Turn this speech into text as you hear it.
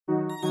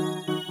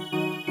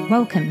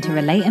Welcome to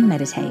Relate and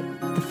Meditate,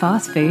 the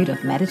fast food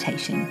of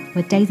meditation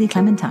with Daisy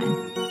Clementine.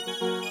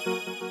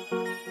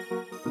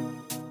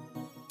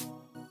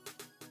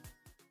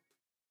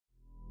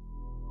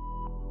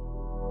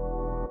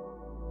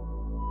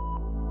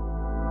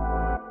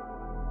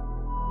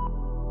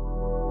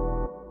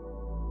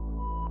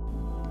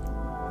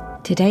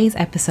 Today's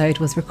episode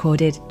was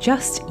recorded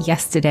just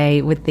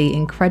yesterday with the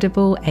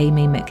incredible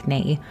Amie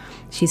McNee.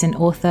 She's an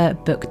author,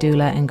 book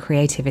doula, and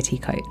creativity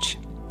coach.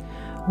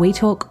 We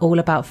talk all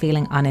about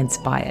feeling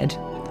uninspired,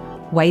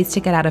 ways to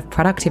get out of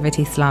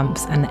productivity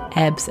slumps, and the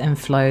ebbs and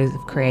flows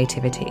of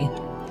creativity.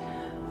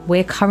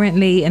 We're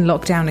currently in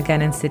lockdown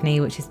again in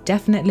Sydney, which is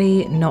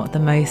definitely not the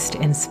most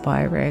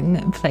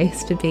inspiring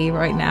place to be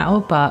right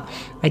now, but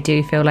I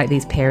do feel like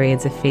these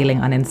periods of feeling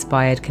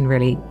uninspired can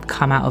really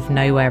come out of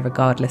nowhere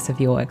regardless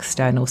of your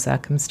external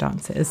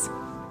circumstances.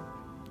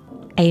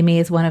 Amie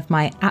is one of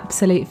my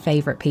absolute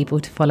favourite people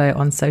to follow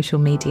on social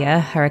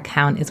media. Her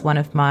account is one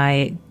of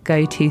my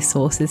go-to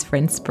sources for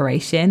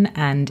inspiration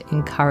and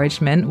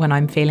encouragement when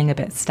I'm feeling a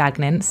bit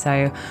stagnant. So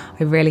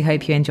I really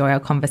hope you enjoy our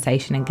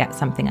conversation and get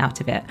something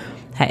out of it.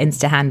 Her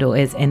Insta handle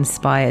is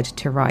Inspired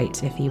to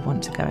Write if you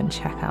want to go and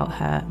check out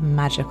her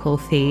magical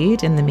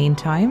feed. In the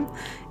meantime,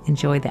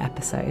 enjoy the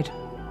episode.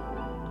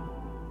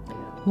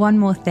 One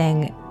more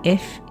thing,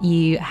 if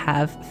you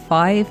have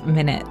 5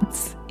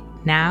 minutes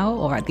now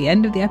or at the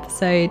end of the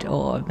episode,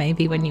 or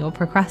maybe when you're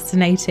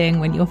procrastinating,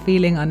 when you're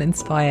feeling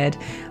uninspired,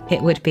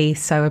 it would be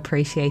so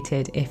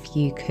appreciated if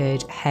you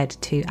could head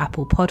to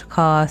Apple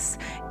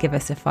Podcasts, give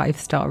us a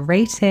 5-star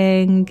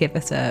rating, give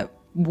us a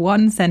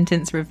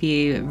 1-sentence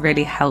review. It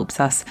really helps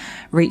us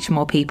reach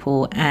more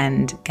people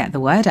and get the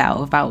word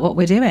out about what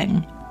we're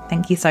doing.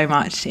 Thank you so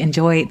much.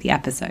 Enjoy the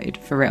episode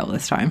for real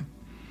this time.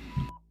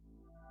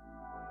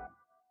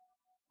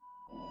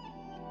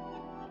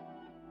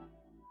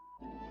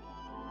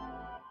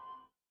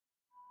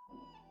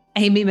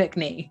 Amie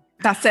McNee.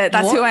 That's it.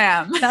 That's who I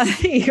am. That's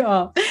who you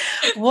are.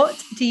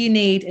 What do you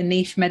need a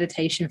niche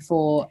meditation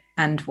for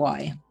and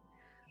why?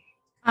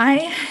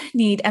 I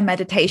need a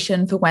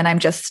meditation for when I'm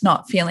just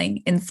not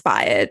feeling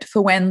inspired,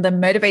 for when the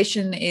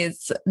motivation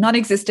is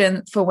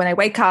non-existent, for when I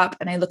wake up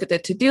and I look at the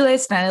to-do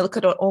list and I look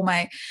at all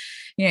my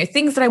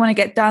things that I want to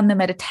get done, the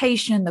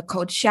meditation, the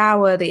cold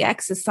shower, the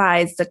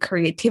exercise, the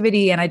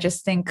creativity, and I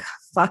just think,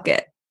 fuck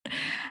it.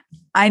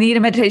 I need a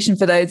meditation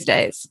for those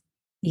days.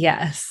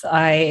 Yes,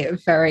 I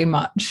very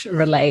much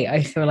relate.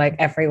 I feel like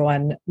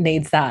everyone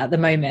needs that at the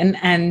moment.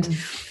 And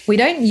we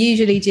don't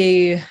usually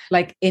do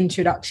like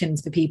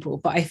introductions for people,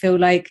 but I feel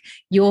like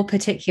your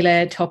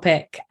particular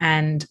topic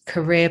and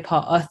career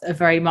path are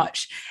very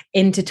much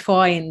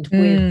intertwined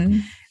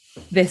with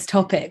this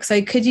topic.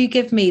 So could you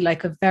give me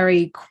like a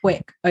very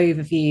quick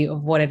overview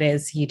of what it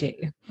is you do?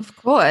 Of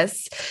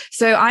course.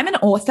 So I'm an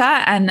author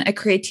and a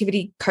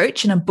creativity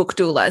coach and a book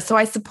doula. So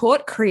I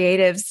support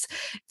creatives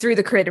through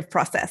the creative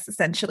process,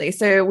 essentially.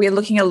 So we're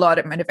looking a lot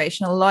at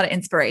motivation, a lot of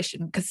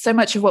inspiration, because so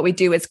much of what we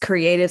do as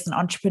creatives and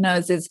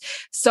entrepreneurs is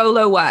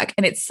solo work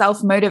and it's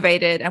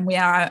self-motivated and we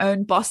are our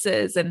own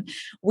bosses and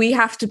we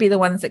have to be the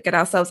ones that get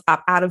ourselves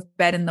up out of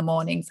bed in the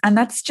mornings. And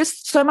that's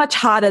just so much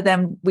harder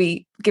than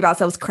we give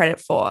ourselves credit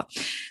for.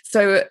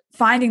 So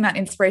finding that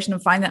inspiration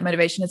and finding that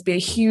motivation has been a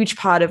huge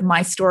part of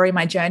my story,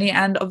 my journey,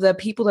 and of the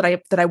people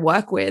that I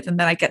work with and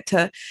that I get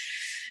to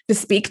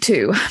speak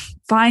to,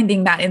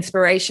 finding that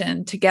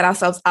inspiration to get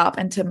ourselves up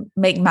and to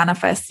make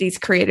manifest these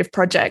creative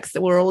projects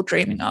that we're all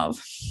dreaming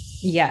of.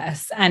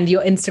 Yes. And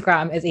your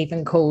Instagram is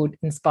even called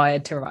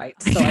Inspired to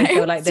Write. So I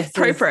feel like this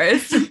I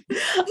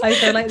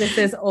feel like this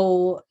is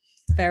all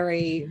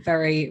very,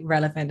 very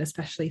relevant,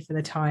 especially for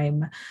the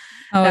time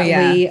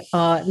we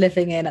are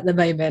living in at the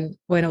moment,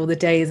 when all the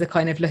days are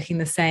kind of looking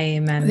the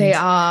same. And they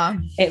are.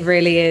 It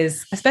really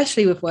is,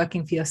 especially with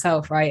working for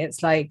yourself, right?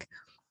 It's like,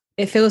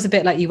 it feels a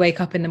bit like you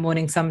wake up in the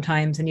morning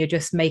sometimes and you're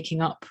just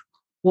making up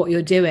what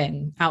you're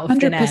doing out of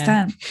thin air.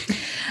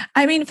 100%.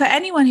 I mean, for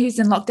anyone who's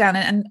in lockdown,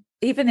 and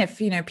even if,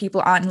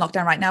 people aren't in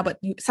lockdown right now, but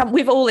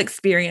we've all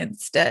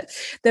experienced it,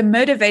 the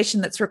motivation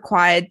that's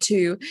required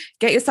to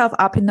get yourself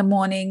up in the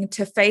morning,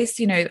 to face,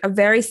 a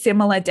very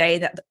similar day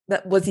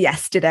that was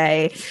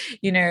yesterday,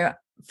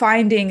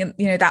 finding,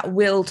 that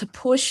will to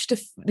push, to,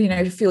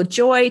 to feel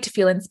joy, to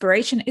feel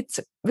inspiration.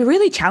 It's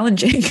really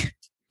challenging.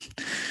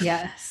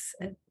 Yes,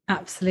 it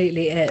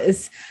absolutely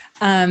is.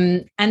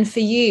 And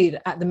for you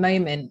at the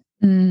moment,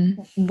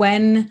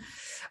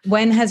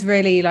 when has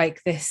really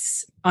like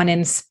this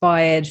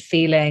uninspired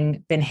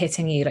feeling been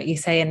hitting you, like you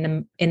say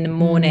in the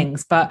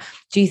mornings, but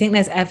do you think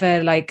there's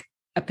ever like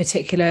a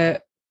particular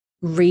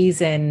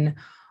reason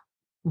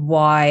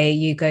why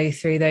you go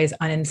through those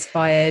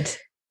uninspired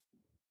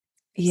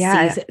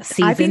seasons?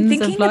 I've been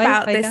thinking of life,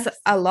 about this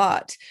a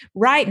lot.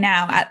 Right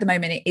now at the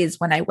moment, it is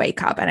when I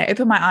wake up and I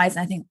open my eyes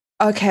and I think,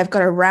 okay, I've got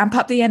to ramp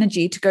up the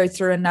energy to go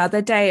through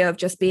another day of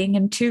just being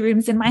in 2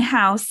 rooms in my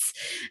house.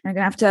 I'm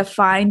gonna have to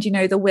find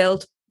the will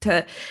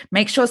to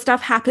make sure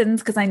stuff happens,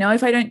 because I know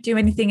if I don't do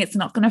anything, it's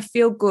not going to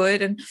feel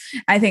good. And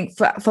I think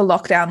for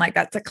lockdown, like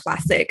that's a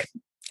classic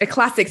a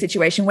classic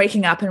situation,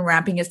 waking up and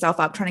ramping yourself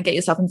up, trying to get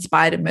yourself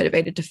inspired and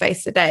motivated to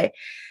face the day.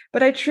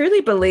 But I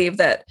truly believe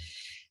that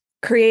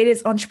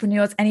creators,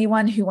 entrepreneurs,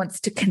 anyone who wants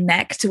to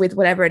connect with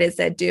whatever it is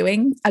they're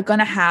doing are going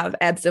to have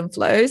ebbs and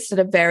flows that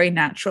are very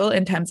natural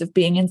in terms of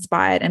being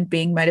inspired and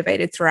being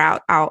motivated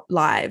throughout our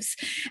lives,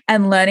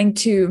 and learning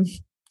to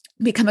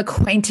become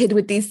acquainted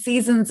with these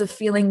seasons of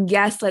feeling,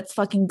 yes, let's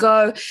fucking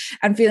go,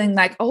 and feeling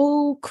like,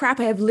 oh crap,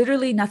 I have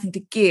literally nothing to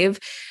give.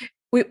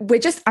 We're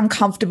just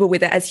uncomfortable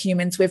with it as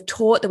humans. We've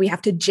taught that we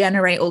have to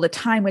generate all the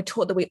time. We're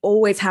taught that we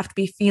always have to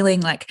be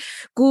feeling like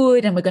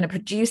good, and we're going to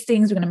produce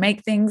things, we're going to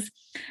make things.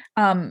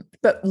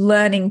 But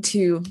learning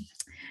to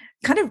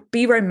kind of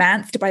be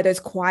romanced by those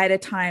quieter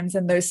times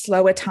and those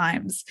slower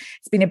times,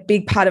 it's been a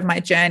big part of my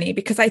journey,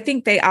 because I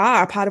think they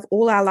are a part of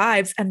all our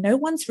lives and no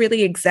one's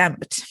really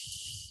exempt.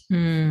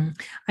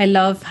 I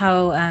love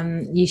how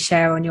you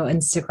share on your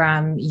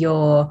Instagram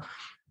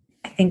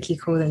I think you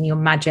call them your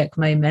magic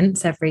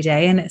moments every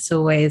day. And it's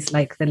always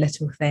like the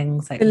little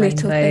things, like the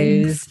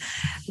rainbows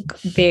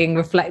being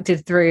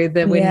reflected through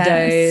the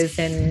windows,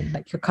 and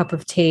like your cup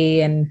of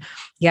tea. And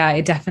yeah,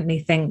 I definitely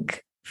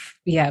think,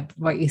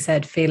 what you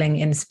said, feeling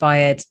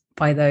inspired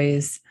by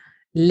those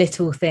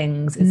little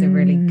things is a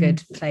really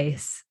good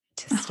place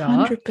to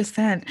start.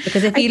 100%.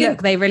 Because if you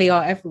look, they really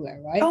are everywhere,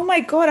 right? Oh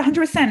my God,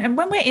 100%. And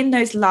when we're in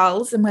those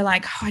lulls and we're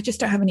like, oh, I just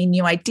don't have any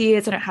new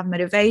ideas, I don't have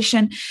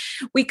motivation,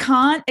 we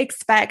can't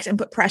expect and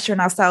put pressure on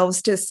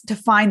ourselves to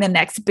find the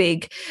next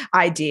big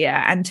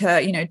idea and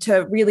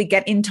to really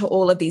get into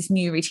all of these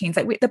new routines.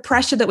 Like the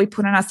pressure that we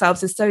put on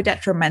ourselves is so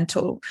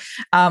detrimental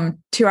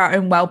to our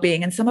own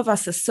well-being. And some of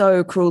us are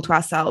so cruel to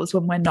ourselves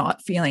when we're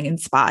not feeling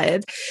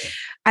inspired.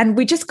 And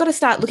we just got to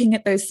start looking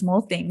at those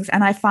small things.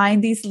 And I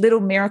find these little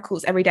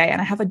miracles every day.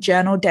 And I have a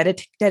journal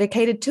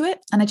dedicated to it.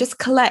 And I just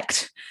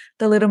collect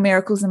the little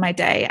miracles in my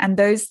day. And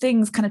those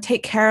things kind of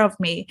take care of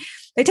me.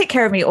 They take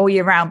care of me all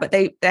year round, but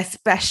they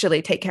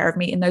especially take care of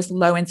me in those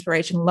low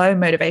inspiration, low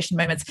motivation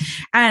moments.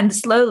 And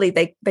slowly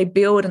they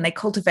build and they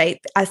cultivate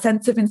a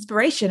sense of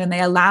inspiration, and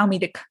they allow me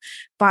to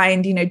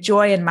find,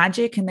 joy and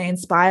magic, and they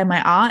inspire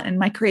my art and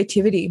my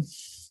creativity.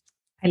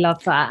 I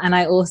love that. And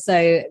I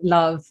also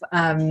love,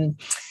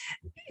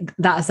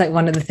 that's like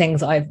one of the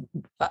things I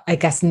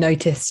guess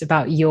noticed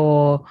about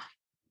your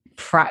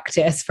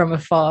practice from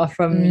afar,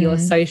 from your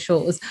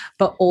socials,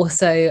 but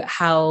also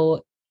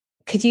how,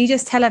 could you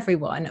just tell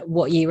everyone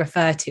what you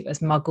refer to as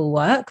muggle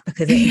work?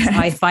 Because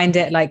I find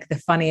it like the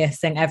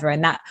funniest thing ever.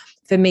 And that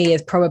for me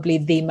is probably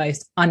the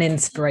most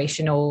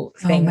uninspirational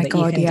thing you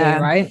can do,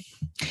 right?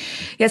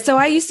 Yeah. So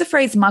I use the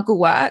phrase muggle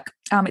work.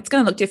 It's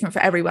going to look different for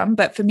everyone,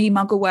 but for me,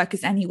 muggle work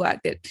is any work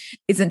that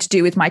isn't to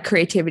do with my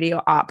creativity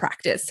or art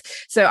practice.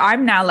 So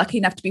I'm now lucky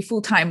enough to be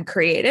full-time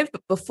creative,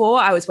 but before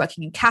I was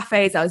working in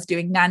cafes, I was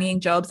doing nannying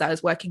jobs, I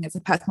was working as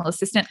a personal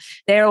assistant.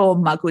 They're all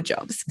muggle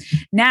jobs.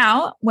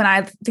 Now, when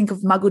I think of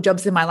muggle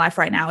jobs in my life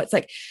right now, it's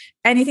like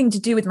anything to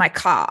do with my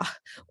car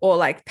or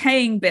like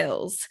paying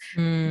bills,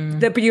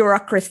 the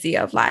bureaucracy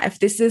of life.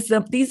 These are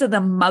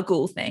the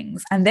muggle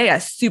things, and they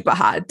are super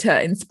hard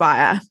to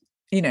inspire,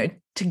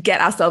 to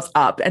get ourselves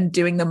up, and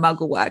doing the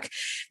muggle work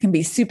can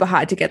be super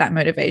hard to get that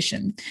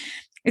motivation.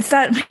 It's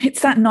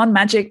that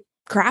non-magic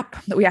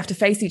crap that we have to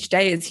face each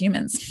day as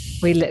humans.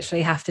 We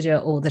literally have to do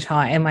it all the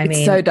time. I mean,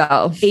 it's so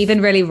dull.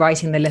 Even really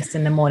writing the list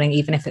in the morning,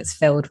 even if it's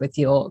filled with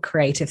your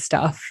creative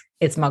stuff,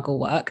 is muggle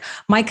work.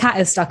 My cat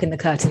is stuck in the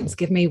curtains.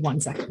 Give me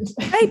 1 second.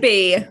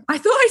 Maybe. I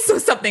thought I saw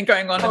something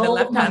going on in the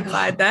left-hand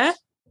side there.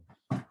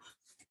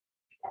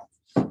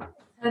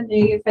 Her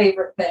new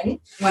favorite thing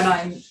when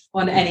I'm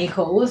on any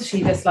calls,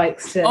 she just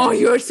likes to. Oh,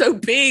 you're so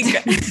big.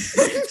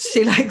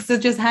 She likes to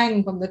just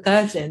hang from the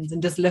curtains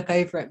and just look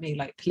over at me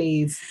like,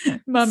 please,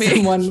 mummy,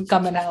 someone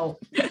come and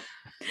help.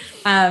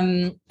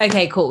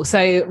 Okay, cool.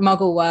 So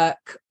muggle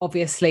work,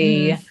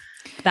 obviously,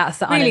 that's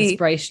the really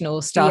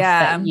uninspirational stuff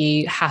that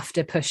you have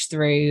to push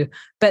through.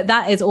 But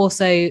that is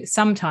also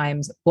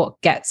sometimes what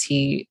gets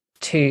you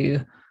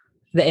to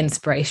the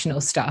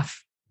inspirational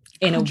stuff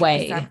in 100%. A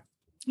way.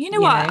 You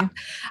know what?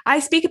 I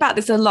speak about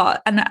this a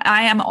lot, and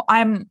I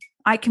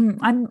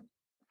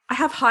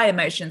have high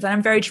emotions, and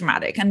I'm very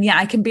dramatic, and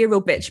I can be a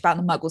real bitch about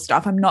the muggle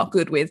stuff. I'm not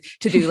good with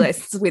to-do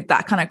lists with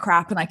that kind of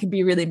crap, and I can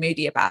be really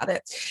moody about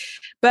it.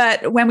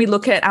 But when we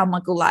look at our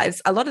muggle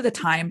lives, a lot of the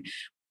time,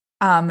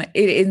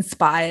 it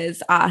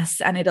inspires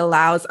us, and it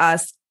allows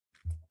us.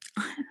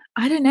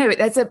 I don't know.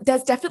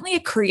 There's definitely a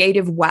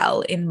creative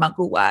well in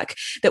muggle work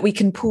that we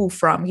can pull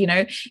from.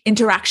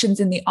 Interactions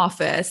in the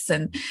office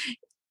and.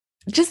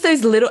 Just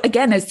those little,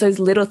 again, it's those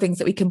little things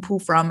that we can pull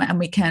from and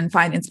we can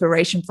find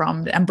inspiration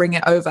from and bring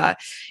it over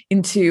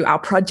into our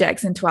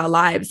projects, into our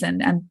lives,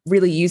 and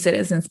really use it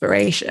as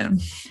inspiration.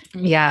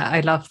 Yeah,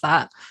 I love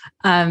that.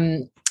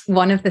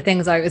 One of the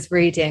things I was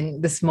reading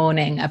this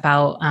morning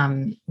about,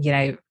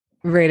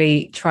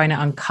 really trying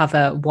to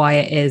uncover why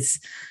it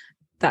is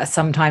that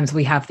sometimes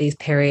we have these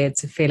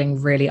periods of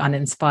feeling really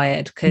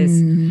uninspired,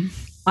 because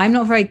I'm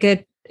not very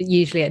good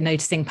usually at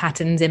noticing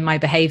patterns in my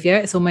behavior.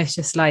 It's almost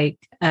just like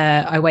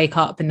I wake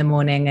up in the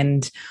morning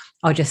and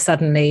I'll just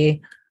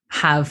suddenly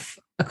have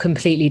a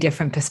completely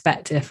different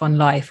perspective on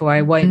life, or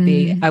I won't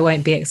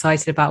be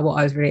excited about what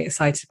I was really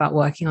excited about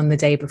working on the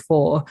day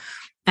before.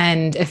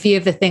 And a few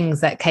of the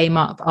things that came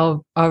up,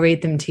 I'll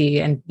read them to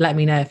you and let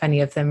me know if any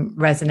of them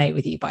resonate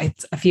with you.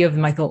 But a few of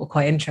them I thought were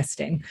quite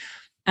interesting.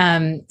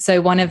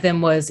 So one of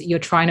them was, you're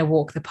trying to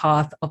walk the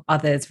path of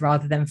others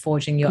rather than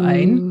forging your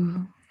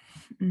own.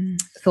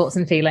 Thoughts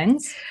and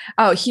feelings?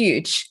 Oh,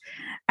 huge.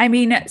 I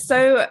mean,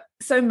 so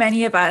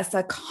many of us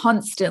are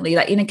constantly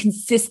like in a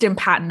consistent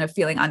pattern of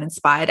feeling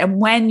uninspired. And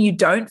when you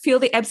don't feel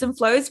the ebbs and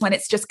flows, when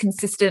it's just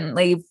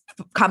consistently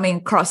coming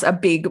across a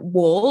big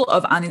wall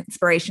of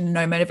uninspiration,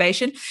 no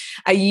motivation,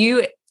 are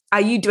you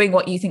doing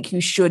what you think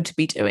you should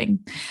be doing?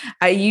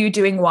 Are you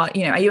doing what,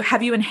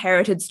 have you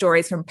inherited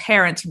stories from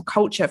parents, from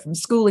culture, from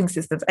schooling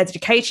systems,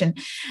 education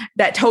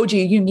that told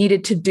you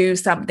needed to do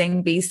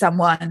something, be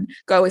someone,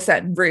 go a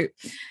certain route?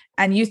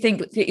 And you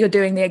think that you're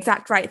doing the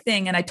exact right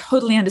thing. And I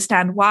totally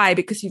understand why,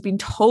 because you've been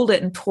told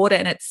it and taught it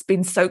and it's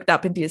been soaked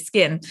up into your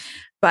skin.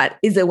 But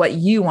is it what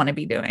you want to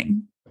be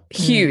doing?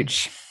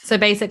 Huge. So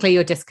basically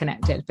you're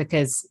disconnected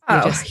because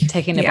you're just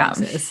taking the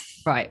boxes.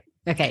 Right.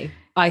 Okay.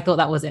 I thought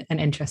that was an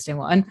interesting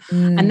one.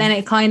 And then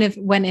it kind of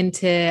went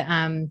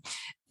into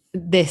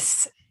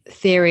this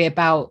theory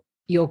about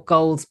your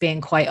goals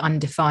being quite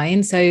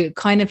undefined. So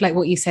kind of like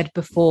what you said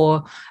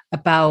before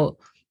about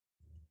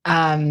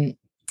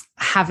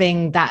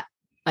having that,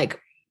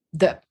 like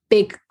the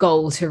big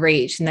goal to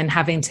reach and then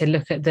having to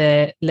look at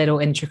the little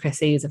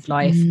intricacies of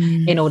life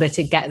in order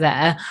to get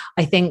there.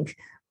 I think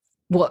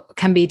what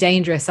can be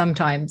dangerous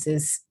sometimes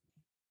is,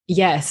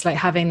 yes, like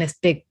having this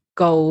big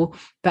goal,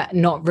 but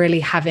not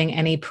really having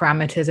any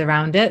parameters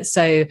around it.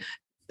 So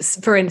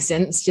for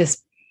instance,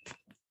 just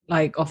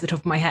like off the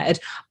top of my head,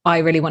 I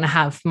really want to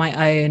have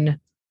my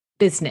own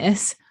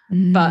business,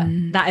 but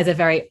that is a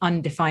very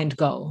undefined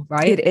goal,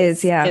 right? It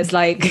is, yeah. It's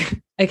like,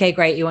 okay,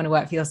 great, you want to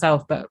work for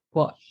yourself, but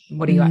what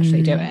are you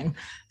actually doing?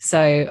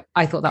 So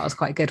I thought that was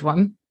quite a good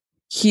one.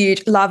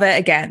 Huge. Love it.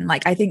 Again,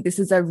 like I think this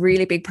is a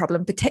really big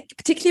problem,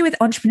 particularly with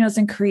entrepreneurs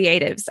and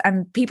creatives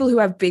and people who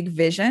have big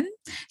vision.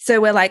 So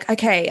we're like,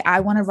 okay, I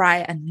want to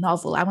write a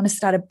novel. I want to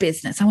start a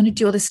business. I want to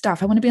do all this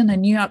stuff. I want to be on the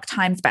New York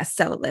Times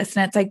bestseller list.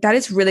 And it's like, that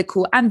is really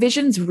cool. And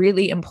vision's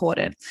really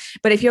important.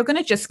 But if you're going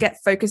to just get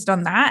focused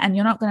on that and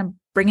you're not going to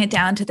bring it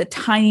down to the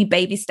tiny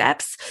baby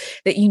steps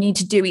that you need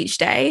to do each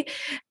day,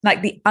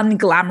 like the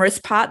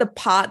unglamorous part, the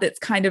part that's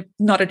kind of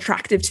not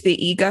attractive to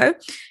the ego,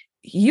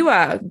 you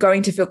are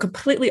going to feel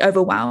completely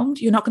overwhelmed.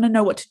 You're not going to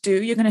know what to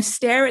do. You're going to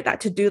stare at that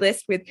to-do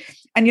list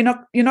and you're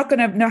not going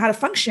to know how to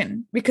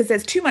function because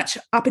there's too much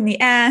up in the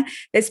air.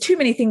 There's too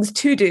many things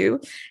to do.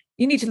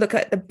 You need to look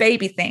at the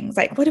baby things.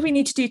 Like, what do we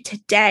need to do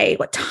today?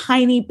 What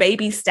tiny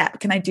baby step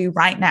can I do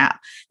right now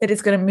that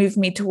is going to move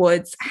me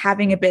towards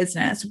having a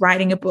business,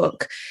 writing a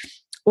book,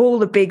 all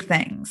the big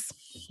things.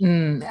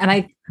 And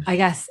I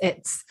guess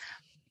it's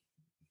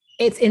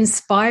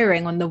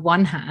inspiring on the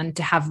one hand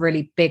to have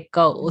really big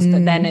goals,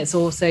 but then it's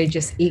also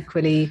just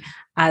equally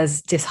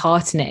as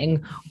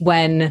disheartening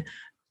when,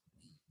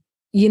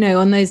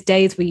 on those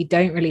days where you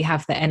don't really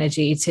have the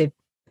energy to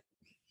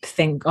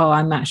think, oh,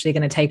 I'm actually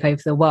going to take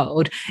over the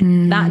world.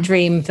 That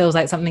dream feels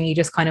like something you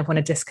just kind of want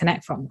to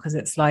disconnect from because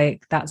it's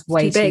like, that's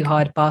way too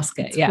hard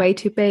basket. It's way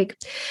too big.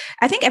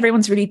 I think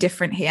everyone's really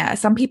different here.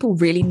 Some people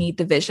really need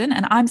the vision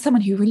and I'm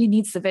someone who really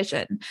needs the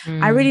vision.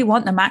 I really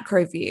want the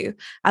macro view.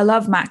 I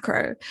love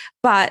macro,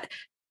 and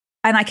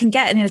I can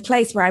get in a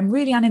place where I'm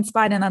really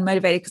uninspired and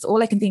unmotivated because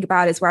all I can think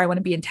about is where I want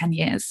to be in 10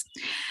 years.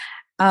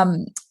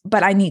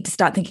 But I need to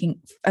start thinking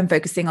and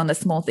focusing on the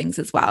small things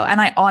as well. And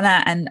I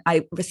honor and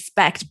I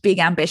respect big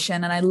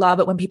ambition. And I love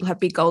it when people have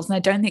big goals. And I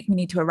don't think we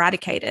need to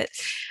eradicate it.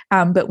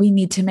 But we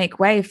need to make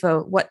way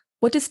for what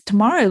does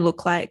tomorrow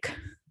look like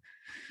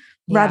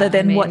rather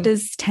than what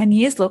does 10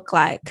 years look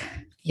like?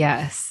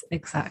 Yes,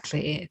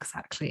 exactly.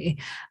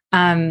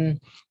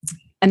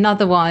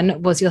 Another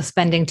one was you're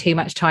spending too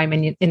much time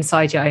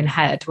inside your own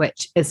head,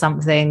 which is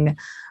something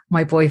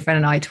my boyfriend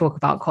and I talk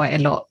about quite a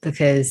lot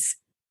because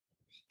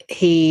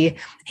he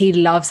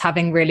loves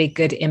having really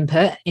good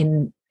input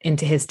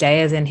into his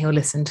day, as in he'll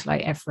listen to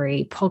like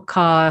every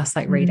podcast,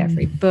 like read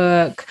every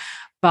book.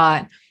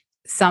 But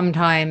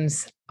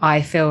sometimes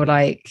I feel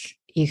like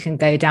you can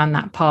go down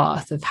that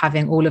path of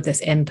having all of this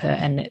input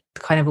and it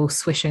kind of all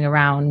swishing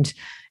around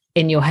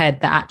in your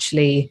head that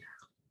actually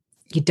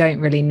you don't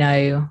really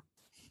know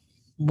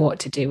what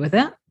to do with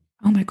it.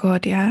 Oh my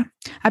God, yeah.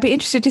 I'd be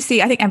interested to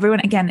see. I think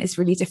everyone, again, is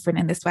really different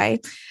in this way.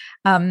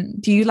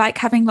 Do you like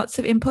having lots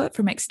of input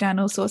from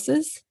external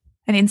sources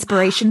and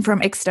inspiration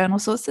from external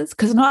sources?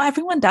 Because not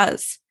everyone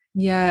does.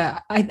 Yeah,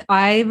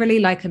 I really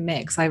like a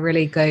mix. I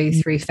really go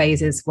through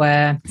phases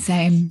where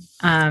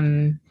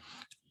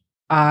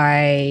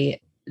I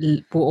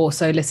will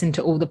also listen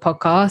to all the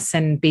podcasts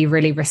and be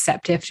really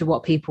receptive to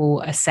what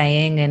people are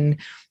saying and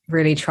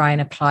really try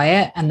and apply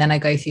it. And then I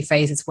go through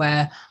phases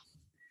where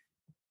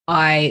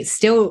I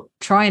still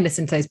try and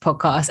listen to those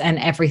podcasts and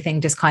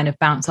everything just kind of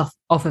bounce off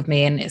of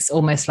me. And it's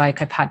almost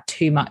like I've had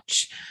too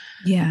much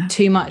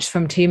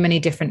from too many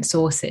different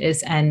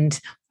sources. And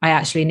I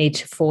actually need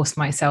to force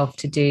myself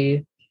to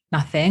do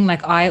nothing.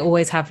 Like I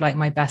always have like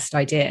my best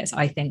ideas,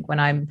 I think,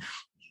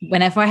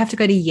 whenever I have to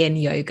go to yin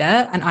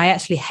yoga, and I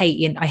actually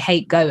I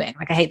hate going.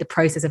 Like I hate the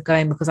process of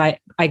going, because I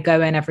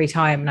go in every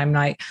time and I'm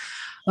like,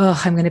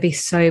 oh, I'm going to be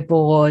so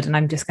bored, and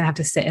I'm just going to have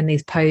to sit in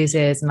these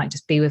poses and like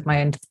just be with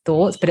my own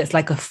thoughts. But it's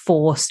like a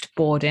forced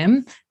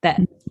boredom that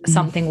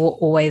something will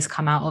always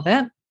come out of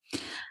it.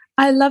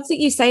 I love that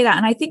you say that.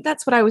 And I think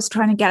that's what I was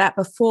trying to get at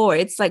before.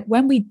 It's like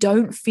when we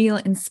don't feel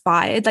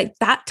inspired, like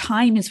that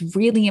time is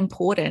really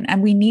important.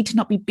 And we need to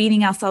not be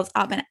beating ourselves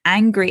up and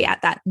angry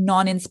at that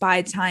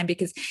non-inspired time,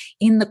 because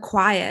in the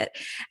quiet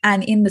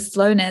and in the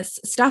slowness,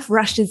 stuff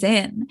rushes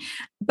in.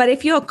 But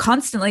if you're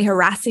constantly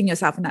harassing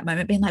yourself in that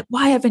moment, being like,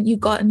 why haven't you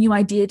got a new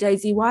idea,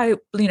 Daisy? Why,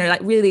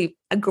 like really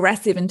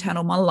aggressive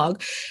internal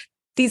monologue,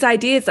 these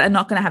ideas are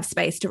not going to have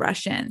space to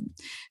rush in.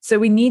 So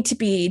we need to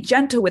be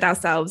gentle with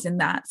ourselves in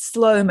that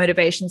slow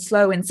motivation,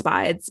 slow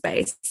inspired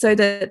space, so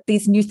that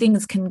these new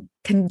things can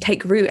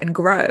take root and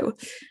grow.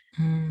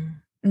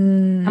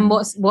 And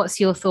what's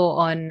your thought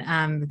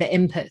on the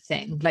input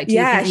thing? Like, do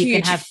you think you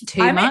can have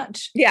too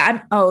much?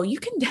 You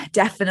can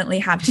definitely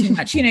have too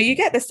much. You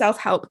get the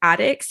self-help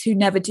addicts who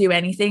never do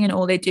anything, and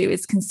all they do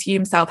is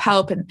consume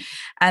self-help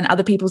and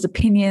other people's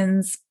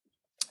opinions.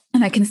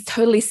 And I can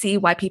totally see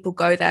why people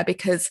go there,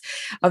 because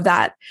of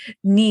that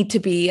need to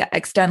be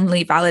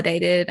externally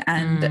validated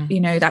and,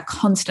 that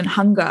constant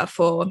hunger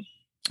for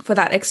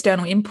that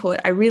external input.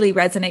 I really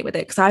resonate with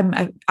it, because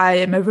I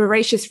am a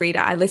voracious reader.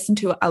 I listen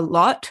to a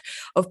lot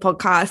of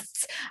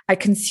podcasts. I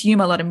consume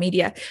a lot of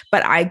media,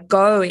 but I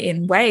go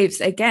in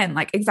waves again,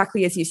 like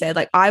exactly as you said.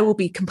 Like I will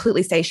be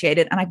completely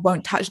satiated and I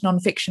won't touch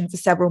nonfiction for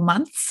several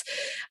months,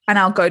 and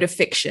I'll go to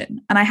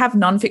fiction. And I have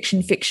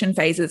nonfiction, fiction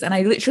phases, and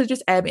I literally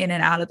just ebb in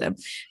and out of them.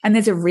 And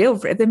there's a real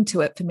rhythm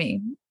to it for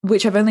me,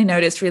 which I've only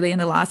noticed really in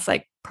the last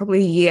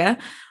probably a year.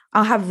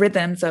 I'll have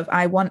rhythms of,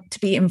 I want to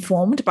be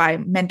informed by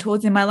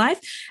mentors in my life,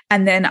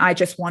 and then I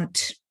just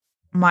want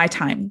my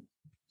time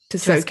to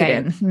soak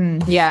it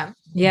in. Yeah.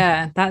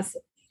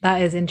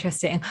 That is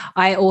interesting.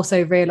 I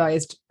also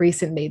realized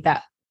recently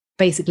that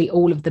basically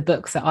all of the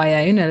books that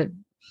I own are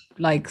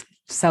like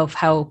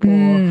self-help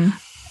or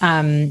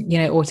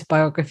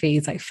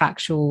autobiographies, like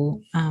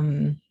factual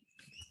books.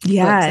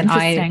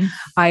 And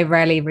I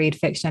rarely read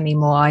fiction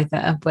anymore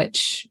either,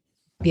 which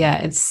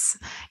it's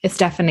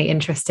definitely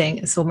interesting.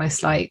 It's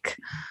almost like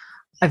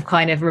I've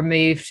kind of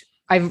removed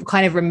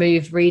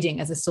reading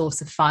as a source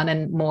of fun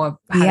and more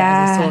had it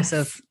as a source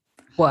of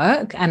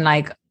work, and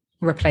like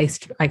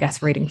replaced, I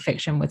guess, reading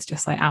fiction with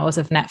just like hours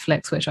of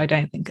Netflix, which I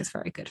don't think is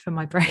very good for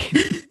my brain.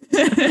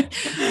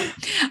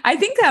 I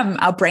think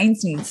our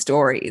brains need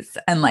stories,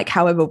 and like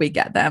however we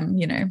get them,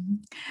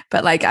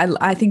 but like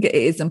I think it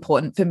is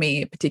important for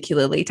me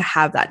particularly to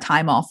have that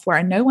time off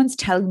where no one's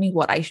telling me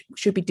what I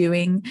should be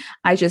doing.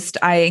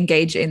 I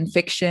engage in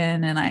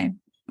fiction,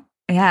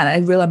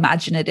 and real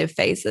imaginative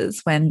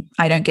phases when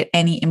I don't get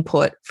any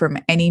input from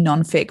any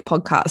non-fic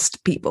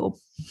podcast people.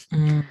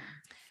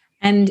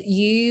 And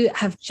you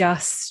have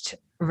just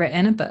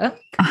written a book,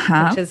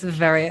 which is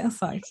very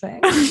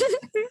exciting.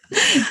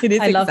 It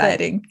is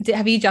exciting.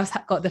 Have you just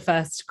got the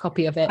first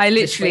copy of it?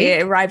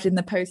 It arrived in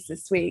the post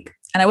this week,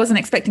 and I wasn't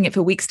expecting it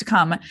for weeks to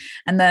come.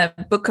 And the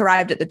book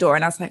arrived at the door,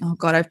 and I was like, oh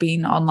God, I've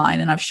been online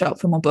and I've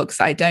shopped for more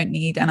books I don't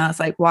need. And I was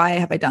like, why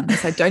have I done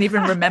this? I don't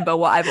even remember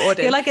what I've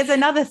ordered. You're like, it's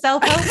another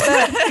self-help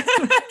book.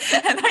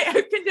 And I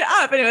opened it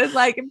up and it was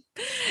like,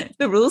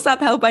 The Rules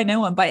Upheld by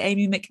No One by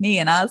Amie McNee.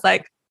 And I was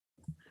like,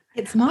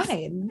 it's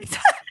mine.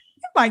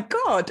 Oh my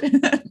God.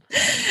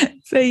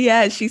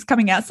 So she's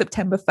coming out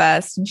September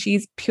 1st, and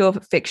she's pure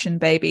fiction,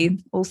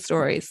 baby, all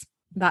stories.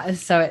 That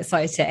is so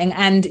exciting.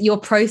 And your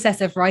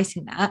process of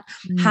writing that,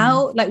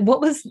 how, like,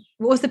 what was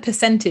the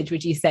percentage,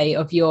 would you say,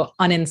 of your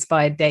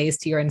uninspired days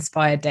to your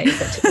inspired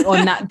days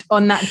on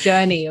that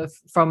journey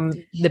from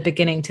the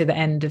beginning to the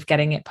end of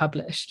getting it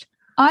published?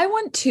 I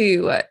want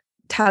to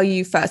tell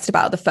you first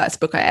about the first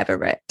book I ever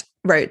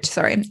wrote,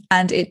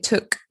 and it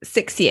took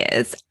 6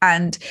 years,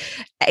 and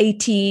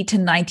 80 to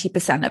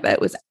 90% of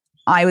it was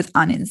I was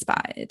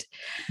uninspired.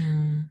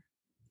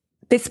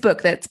 This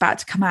book that's about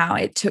to come out,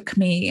 it took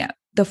me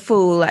the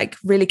full, like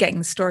really getting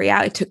the story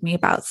out, it took me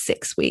about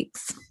 6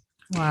 weeks.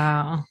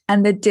 Wow.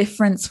 And the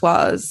difference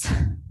was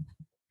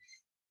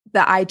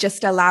that I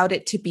just allowed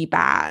it to be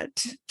bad.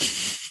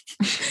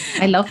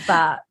 I love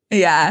that.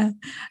 Yeah.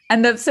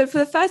 And so for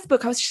the first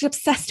book, I was just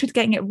obsessed with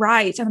getting it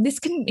right. And this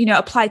can,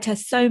 apply to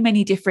so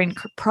many different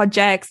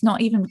projects,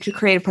 not even to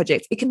creative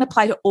projects. It can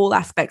apply to all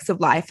aspects of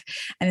life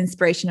and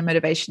inspiration and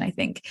motivation, I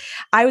think.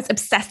 I was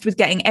obsessed with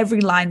getting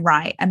every line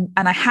right. And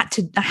I had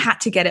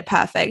to get it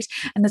perfect.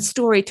 And the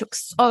story took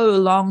so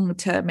long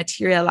to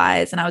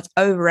materialize. And I was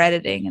over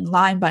editing and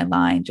line by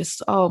line,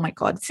 just, oh my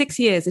God, 6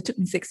 years. It took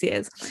me 6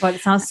 years. Well,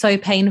 it sounds so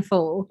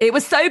painful. It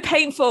was so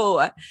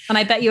painful. And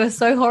I bet you were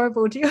so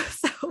horrible to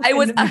yourself. I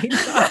was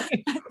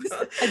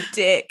a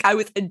dick. I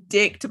was a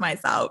dick to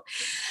myself.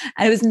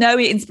 And there was no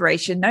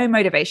inspiration, no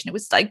motivation.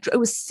 It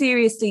was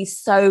seriously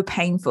so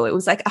painful. It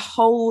was like a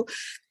whole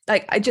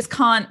Like, I just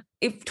can't,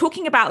 if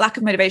talking about lack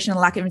of motivation and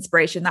lack of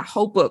inspiration, that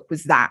whole book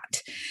was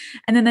that.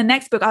 And then the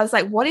next book, I was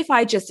like, what if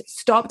I just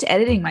stopped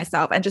editing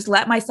myself and just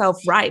let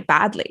myself write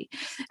badly?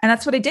 And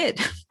that's what I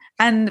did.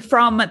 And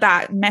from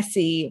that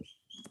messy,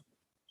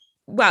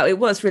 well, it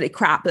was really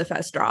crap, the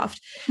first draft.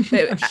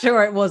 But, I'm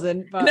sure it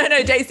wasn't. But...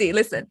 No, Daisy,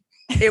 listen.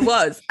 It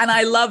was. And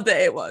I love that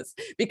it was,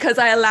 because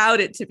I allowed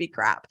it to be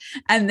crap.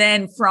 And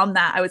then from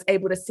that, I was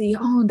able to see,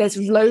 oh, there's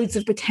loads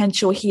of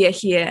potential here,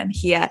 here, and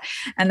here.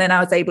 And then I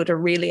was able to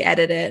really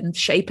edit it and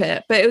shape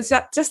it. But it was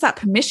just that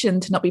permission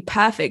to not be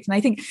perfect. And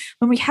I think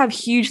when we have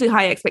hugely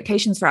high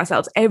expectations for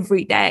ourselves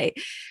every day,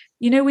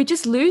 we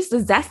just lose the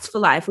zest for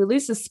life. We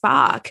lose the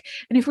spark.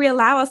 And if we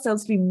allow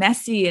ourselves to be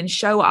messy and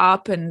show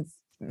up and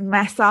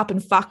mess up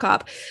and fuck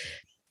up,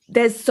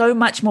 there's so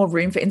much more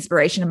room for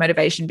inspiration and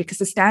motivation, because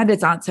the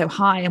standards aren't so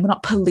high and we're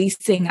not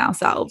policing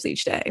ourselves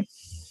each day.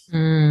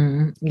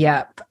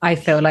 Yep. I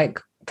feel like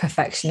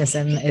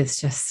perfectionism is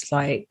just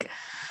like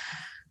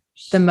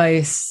the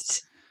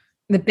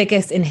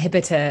biggest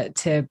inhibitor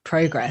to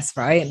progress,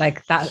 right?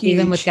 Like that. Huge.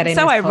 Even with getting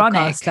so this ironic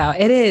podcast out,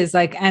 it is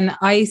like, and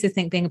I used to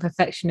think being a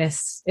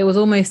perfectionist, it was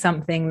almost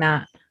something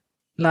that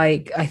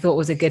like I thought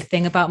was a good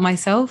thing about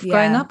myself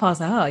growing up. I was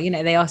like,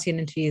 oh, they ask you in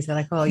interviews, they're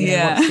like, oh,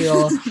 what's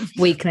your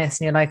weakness?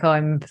 And you're like, oh,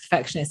 I'm a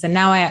perfectionist. And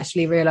now I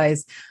actually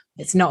realize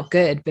it's not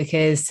good,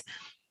 because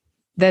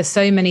there's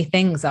so many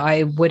things that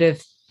I would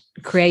have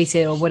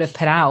created or would have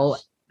put out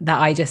that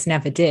I just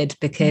never did,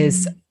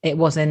 because it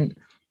wasn't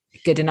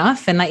good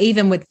enough. And like,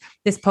 even with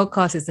this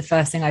podcast is the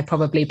first thing I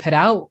probably put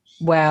out,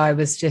 where I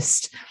was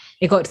just,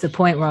 it got to the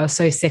point where I was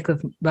so sick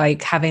of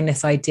like having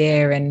this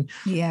idea and,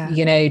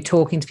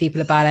 talking to people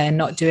about it and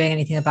not doing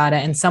anything about it.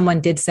 And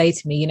someone did say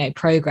to me,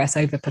 progress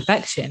over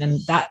perfection.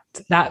 And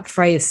that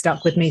phrase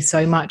stuck with me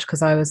so much,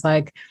 because I was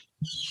like,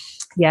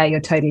 yeah, you're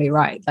totally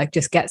right. Like,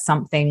 just get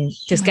something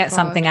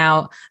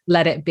out,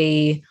 let it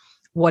be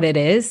what it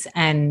is.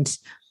 And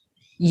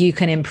you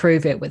can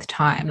improve it with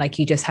time. Like,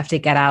 you just have to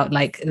get out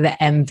like the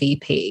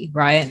MVP,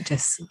 right?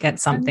 Just get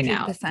something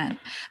 100%. Out.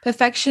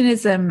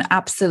 Perfectionism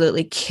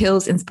absolutely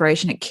kills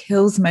inspiration. It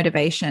kills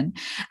motivation.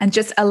 And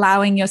just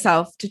allowing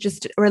yourself to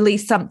just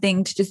release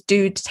something, to just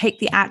do, to take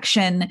the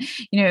action,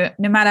 no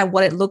matter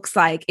what it looks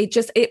like,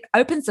 it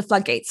opens the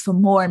floodgates for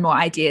more and more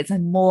ideas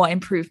and more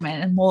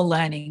improvement and more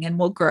learning and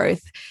more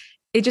growth.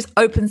 It just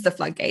opens the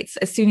floodgates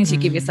as soon as you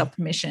give yourself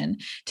permission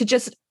to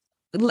just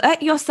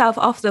let yourself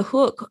off the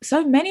hook.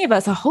 So many of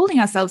us are holding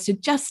ourselves to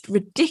just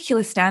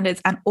ridiculous standards,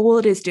 and all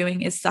it is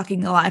doing is sucking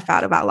the life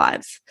out of our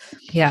lives.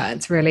 Yeah,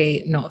 it's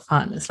really not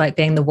fun. It's like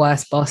being the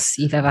worst boss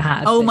you've ever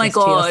had. Oh my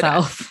God.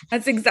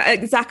 That's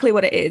exactly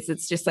what it is.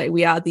 It's just like,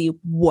 we are the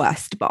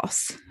worst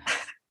boss.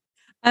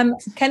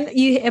 Can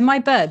you hear my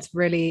birds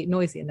really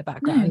noisy in the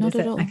background? No, not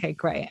at all. Okay,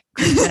 great.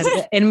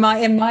 in my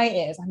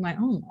ears, I'm like,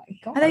 oh my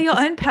God. Are they your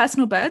own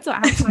personal birds or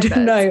outside birds?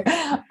 No,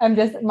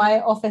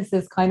 my office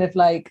is kind of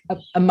like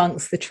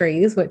amongst the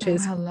trees, which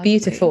is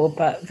beautiful,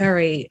 but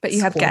very But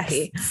you have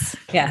swampy. Guests.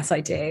 Yes, I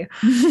do.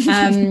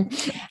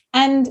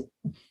 And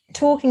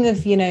talking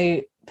of,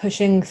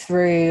 pushing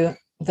through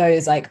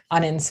those like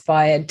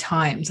uninspired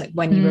times, like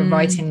when you were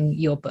writing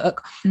your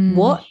book,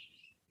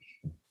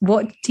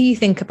 what do you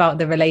think about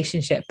the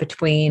relationship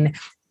between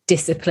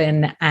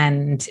discipline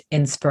and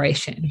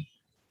inspiration?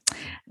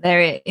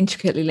 They're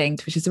intricately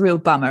linked, which is a real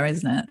bummer,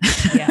 isn't it?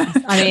 Yeah.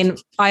 I mean,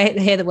 I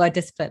hear the word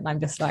discipline and I'm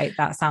just like,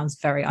 that sounds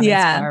very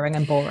uninspiring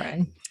and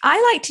boring.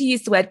 I like to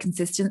use the word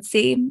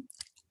consistency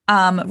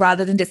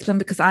rather than discipline,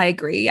 because I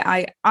agree.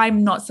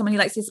 I'm not someone who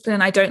likes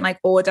discipline. I don't like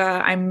order.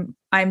 I'm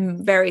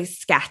very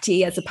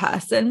scatty as a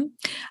person.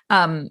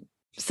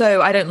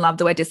 So I don't love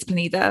the word discipline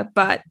either,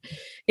 but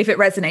if it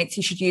resonates,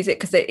 you should use it,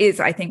 because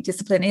I think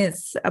discipline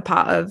is a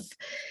part of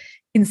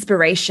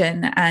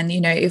inspiration. And,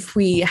 if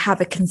we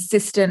have a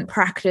consistent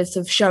practice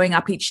of showing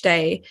up each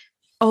day,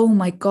 oh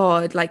my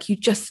God, like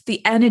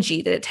the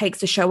energy that it takes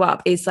to show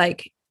up is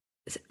like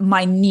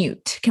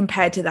minute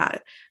compared to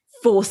that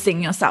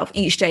forcing yourself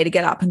each day to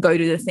get up and go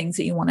do the things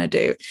that you want to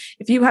do.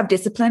 If you have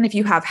discipline, if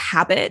you have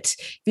habit,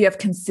 if you have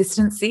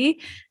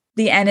consistency,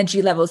 the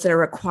energy levels that are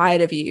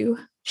required of you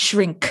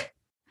shrink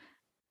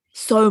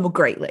so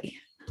greatly.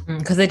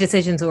 Because the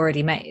decision's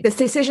already made. The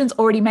decision's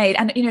already made.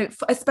 And,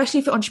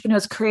 especially for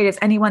entrepreneurs, creatives,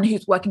 anyone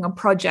who's working on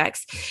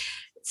projects,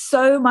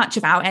 so much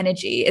of our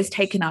energy is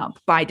taken up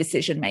by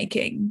decision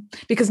making,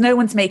 because no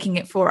one's making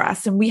it for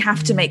us. And we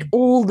have to make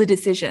all the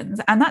decisions.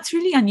 And that's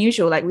really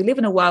unusual. Like, we live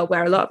in a world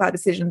where a lot of our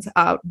decisions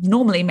are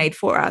normally made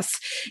for us.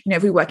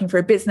 If we're working for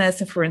a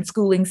business, if we're in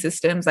schooling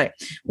systems, like,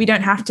 we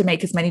don't have to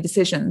make as many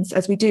decisions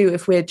as we do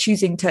if we're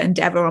choosing to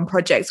endeavor on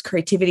projects,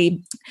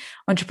 creativity,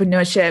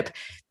 entrepreneurship,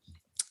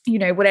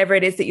 whatever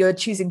it is that you're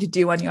choosing to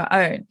do on your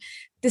own.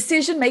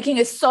 Decision making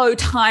is so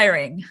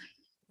tiring.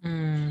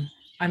 I'm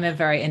a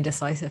very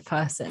indecisive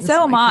person.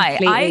 So am I.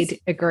 I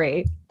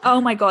agree. Oh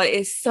my God,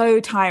 it's so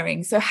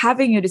tiring. So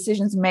having your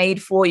decisions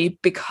made for you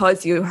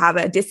because you have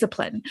a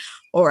discipline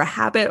or a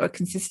habit or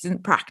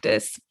consistent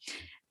practice,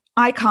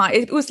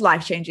 it was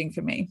life-changing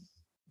for me.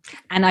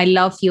 And I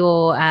love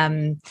your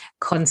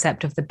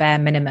concept of the bare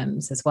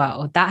minimums as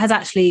well.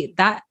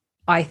 That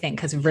I think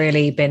has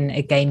really been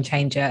a game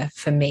changer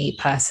for me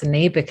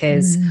personally,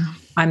 because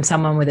I'm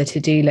someone with a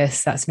to-do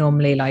list that's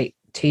normally like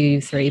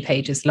 2-3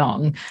 pages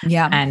long.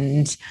 Yeah.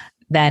 And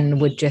then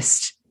would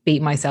just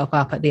beat myself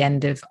up at the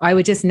end of, I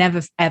would just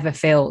never ever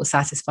feel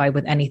satisfied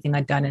with anything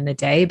I'd done in a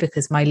day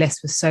because my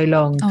list was so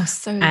long. Oh,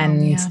 so long.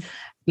 And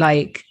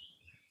like,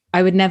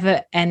 I would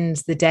never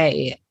end the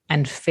day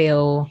and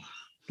feel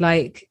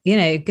like,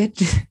 good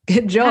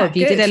job.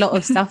 You did a lot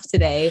of stuff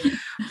today.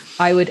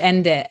 I would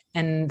end it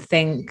and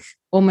think,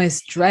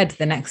 almost dread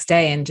the next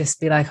day and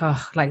just be like,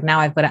 oh, like now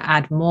I've got to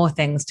add more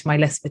things to my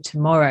list for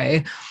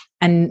tomorrow.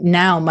 And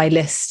now my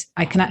list,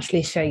 I can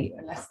actually show you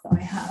a list that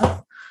I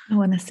have. I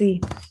want to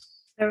see.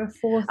 There are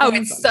 4 things. Oh,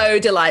 it's so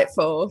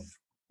delightful.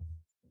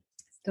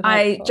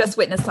 I just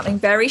witnessed something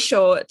very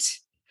short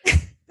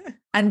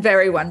and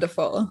very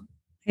wonderful.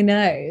 I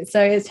know.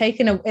 So it's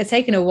taken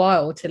a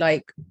while to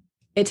like,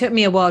 it took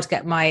me a while to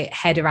get my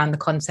head around the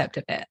concept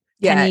of it.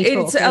 Yeah, Can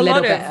you talk a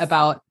little bit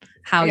about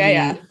how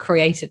you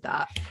created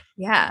that?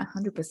 Yeah,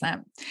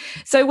 100%.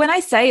 So when I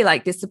say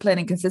like discipline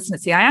and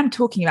consistency, I am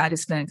talking about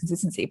discipline and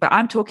consistency, but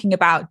I'm talking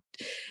about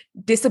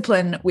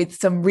discipline with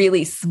some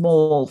really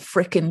small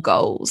freaking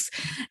goals.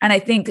 And I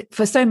think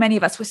for so many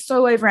of us, we're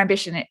so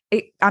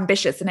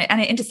ambitious and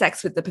it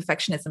intersects with the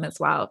perfectionism as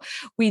well.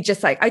 We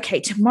just like,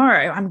 okay,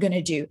 tomorrow I'm going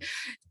to do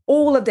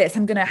all of this.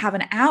 I'm going to have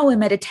an hour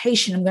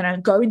meditation. I'm going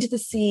to go into the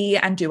sea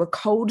and do a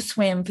cold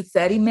swim for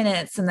 30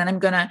 minutes. And then I'm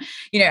going to,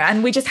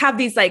 and we just have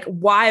these like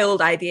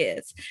wild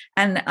ideas.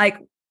 And like,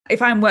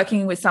 if I'm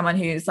working with someone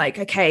who's like,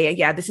 okay,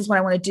 yeah, this is what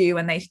I want to do.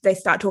 And they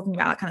start talking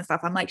about that kind of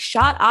stuff. I'm like,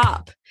 shut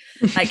up.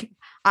 Like,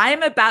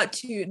 I'm about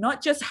to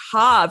not just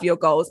halve your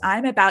goals.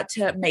 I'm about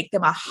to make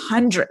them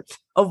 100th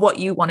of what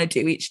you want to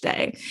do each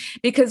day,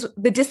 because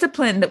the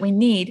discipline that we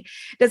need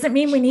doesn't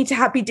mean we need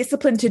to be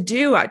disciplined to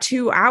do a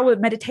 2-hour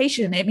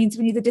meditation. It means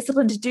we need the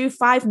discipline to do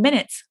 5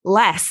 minutes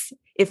less.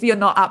 If you're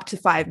not up to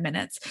 5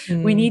 minutes,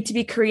 we need to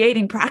be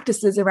creating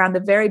practices around the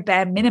very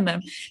bare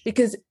minimum,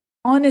 because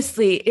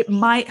honestly, it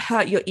might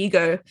hurt your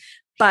ego,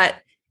 but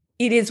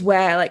it is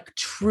where like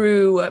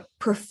true,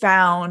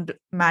 profound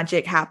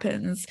magic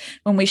happens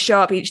when we show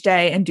up each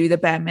day and do the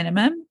bare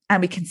minimum,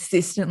 and we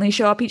consistently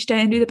show up each day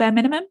and do the bare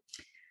minimum.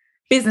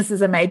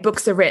 Businesses are made,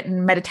 books are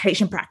written,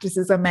 meditation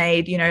practices are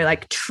made,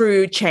 like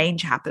true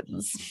change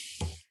happens.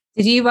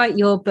 Did you write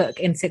your book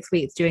in 6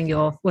 weeks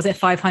was it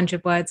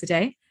 500 words a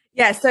day?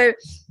 Yeah. So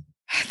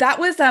that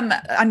was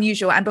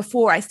unusual. And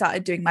before I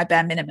started doing my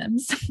bare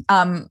minimums,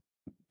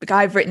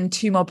 I've written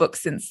 2 more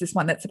books since this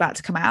one that's about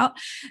to come out.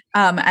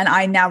 And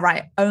I now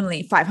write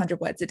only 500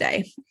 words a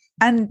day.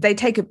 And they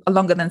take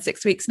longer than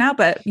 6 weeks now,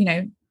 but,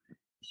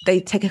 they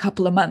take a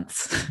couple of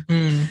months.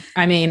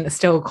 I mean,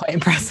 still quite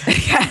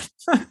impressive. Yeah.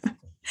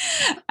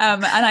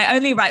 And I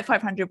only write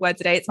 500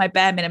 words a day. It's my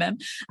bare minimum.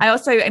 I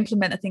also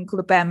implement a thing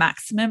called a bare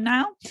maximum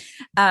now.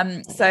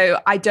 So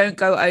I don't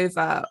go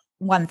over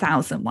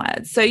 1,000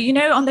 words. So,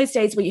 on those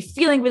days where you're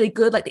feeling really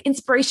good, like the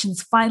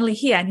inspiration's finally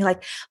here and you're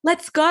like,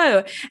 let's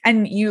go.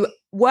 And you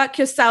work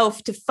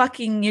yourself to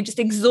you're just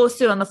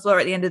exhausted on the floor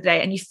at the end of the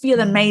day and you feel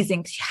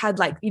amazing because you had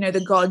like,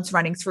 the gods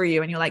running through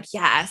you and you're like,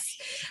 yes.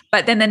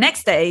 But then the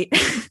next day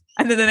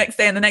and then the next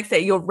day and the next day,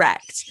 you're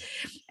wrecked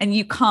and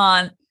you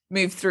can't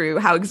move through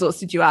how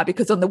exhausted you are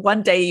because on the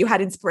one day you had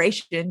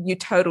inspiration, you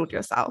totaled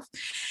yourself.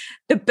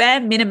 The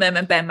bare minimum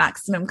and bare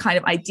maximum kind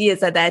of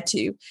ideas are there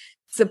to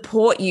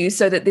support you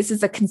so that this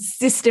is a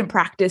consistent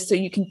practice so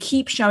you can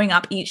keep showing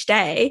up each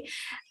day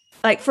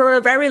like for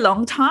a very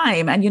long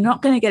time and you're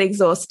not going to get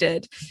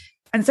exhausted.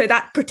 And so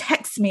that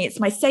protects me. It's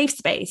my safe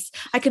space.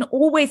 I can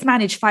always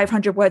manage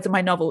 500 words in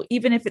my novel,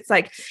 even if it's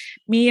like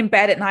me in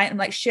bed at night. I'm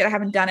like, shit, I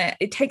haven't done it.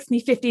 It takes me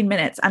 15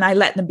 minutes and I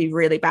let them be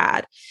really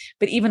bad.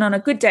 But even on a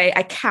good day,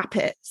 I cap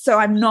it. So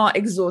I'm not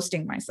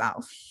exhausting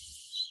myself.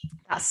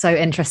 That's so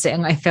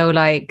interesting. I feel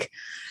like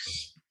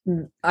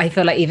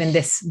even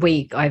this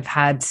week I've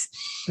had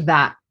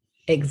that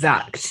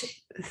exact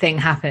thing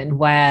happen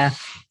where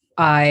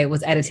I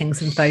was editing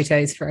some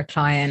photos for a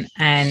client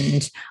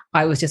and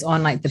I was just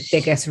on like the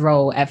biggest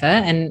roll ever.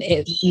 And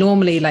it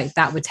normally like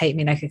that would take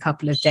me like a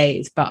couple of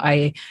days, but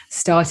I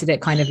started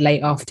it kind of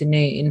late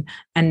afternoon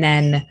and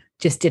then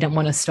just didn't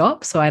want to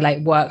stop. So I like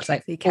worked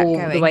like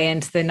all the way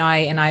into the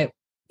night and I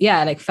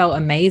felt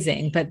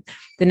amazing. But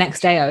the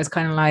next day I was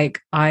kind of like,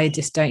 I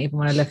just don't even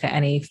want to look at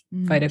any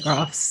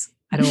photographs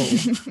at all.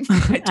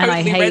 Totally and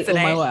I hate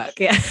resonate. all my work.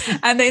 Yeah.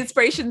 And the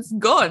inspiration's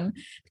gone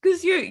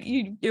because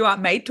you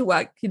aren't made to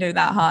work,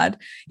 that hard.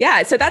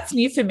 Yeah. So that's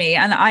new for me.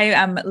 And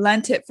I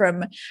learned it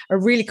from a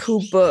really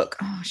cool book.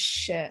 Oh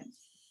shit.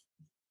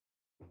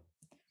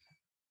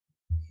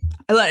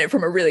 I learned it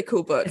from a really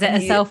cool book. Is it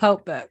a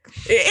self-help book?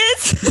 It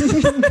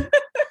is.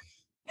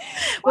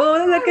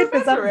 Well, they're good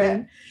for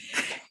something.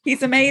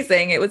 He's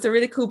amazing. It was a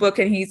really cool book.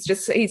 And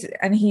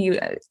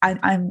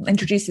I'm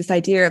introduced this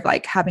idea of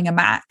like having a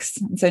max.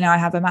 And so now I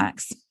have a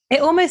max. It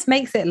almost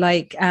makes it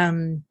like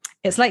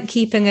it's like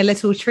keeping a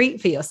little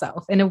treat for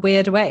yourself in a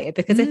weird way,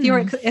 because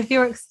if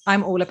you're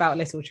I'm all about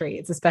little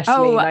treats,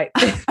 especially like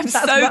that's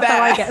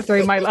how I get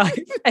through my life.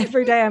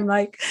 Every day I'm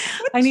like,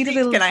 I need a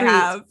little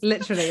treat.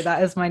 Literally,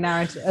 that is my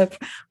narrative.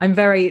 I'm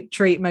very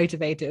treat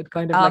motivated,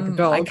 kind of like a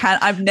dog.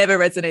 I've never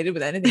resonated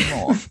with anything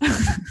more.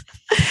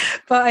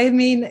 But I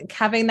mean,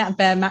 having that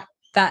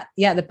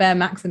the bare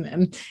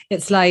maximum,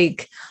 it's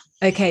like,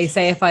 okay,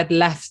 say if I'd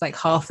left like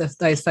half of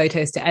those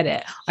photos to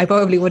edit, I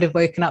probably would have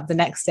woken up the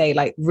next day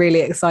like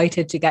really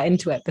excited to get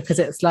into it, because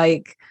it's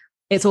like,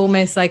 it's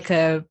almost like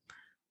a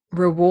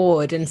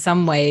reward in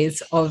some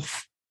ways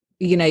of,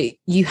 you know,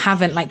 you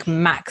haven't like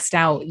maxed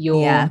out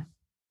your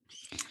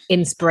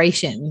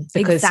inspiration,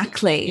 because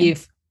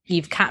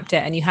you've capped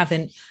it, and you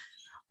haven't.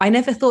 I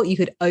never thought you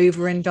could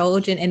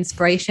overindulge in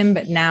inspiration,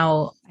 but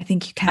now I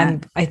think you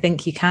can. I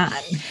think you can.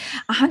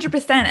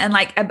 100%. And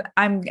like,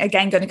 I'm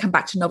again going to come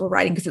back to novel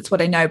writing because it's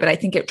what I know, but I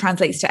think it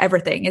translates to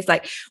everything. It's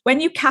like when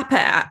you cap it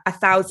at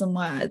 1,000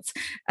 words,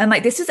 and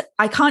like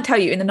I can't tell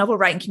you in the novel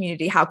writing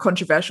community how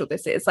controversial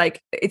this is.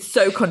 Like, it's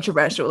so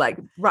controversial. Like,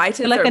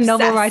 writers like are a obsessed.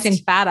 Novel writing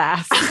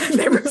badass.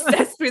 They're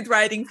obsessed with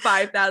writing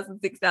 5,000,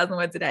 6,000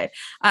 words a day.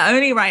 I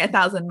only write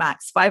 1,000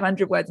 max,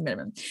 500 words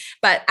minimum.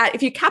 But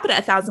if you cap it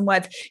at 1,000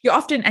 words, you're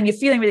often, and you're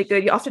feeling really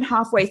good, you're often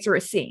halfway through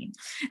a scene.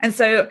 And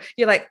so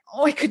you're like,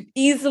 oh, I could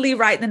easily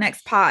write the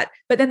next part.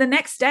 But then the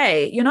next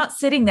day, you're not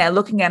sitting there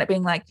looking at it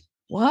being like,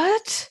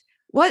 what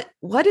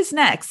is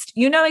next?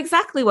 You know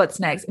exactly what's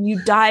next. And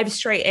you dive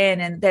straight in,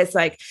 and there's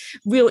like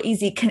real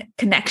easy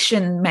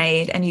connection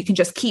made, and you can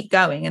just keep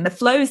going. And the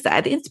flow's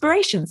there, the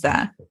inspiration's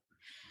there.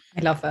 I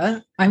love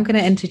it. I'm going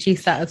to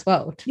introduce that as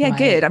well. Yeah,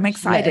 good. I'm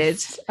excited.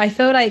 List. I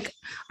feel like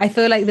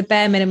the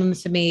bare minimum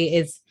for me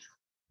is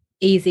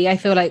easy. I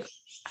feel like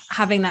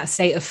having that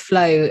state of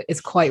flow is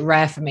quite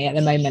rare for me at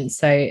the moment.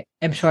 So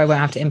I'm sure I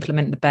won't have to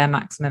implement the bare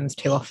maximums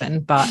too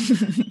often, but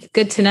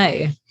good to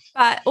know.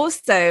 But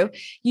also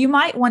you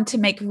might want to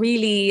make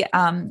really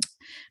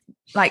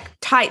like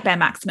tight bare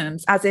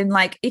maximums, as in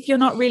like, if you're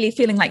not really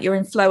feeling like you're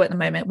in flow at the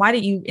moment, why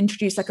don't you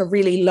introduce like a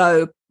really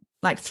low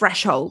like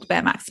threshold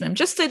bare maximum,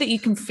 just so that you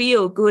can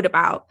feel good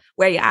about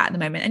where you're at the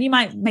moment. And you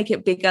might make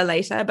it bigger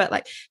later, but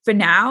like for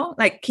now,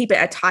 like keep it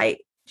a tight.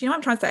 Do you know what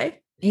I'm trying to say?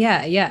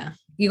 Yeah.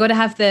 You got to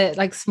have the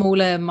like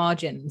smaller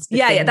margins.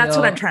 Yeah. That's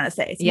what I'm trying to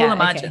say. Smaller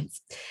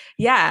margins. Okay.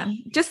 Yeah.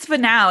 Just for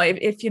now,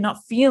 if you're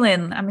not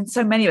feeling, I mean,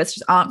 so many of us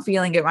just aren't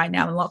feeling it right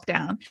now in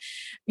lockdown,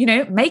 you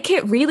know, make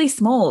it really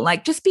small.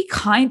 Like, just be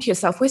kind to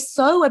yourself. We're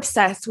so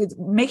obsessed with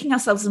making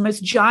ourselves the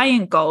most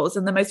giant goals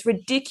and the most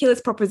ridiculous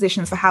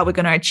propositions for how we're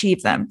going to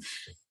achieve them.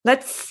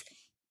 Let's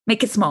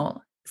make it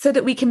small so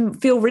that we can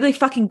feel really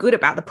fucking good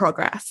about the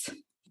progress.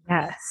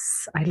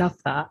 Yes. I love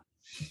that.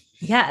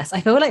 Yes, I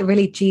feel like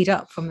really G'd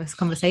up from this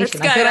conversation.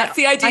 Let's go. That's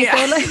the idea.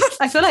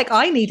 I feel like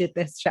I needed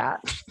this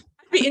chat.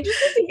 It'd be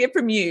interesting to hear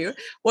from you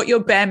what your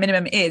bare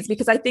minimum is,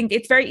 because I think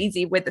it's very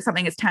easy with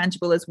something as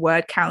tangible as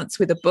word counts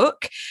with a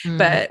book.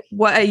 But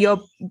what are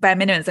your bare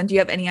minimums, and do you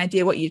have any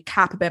idea what you'd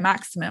cap a bare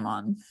maximum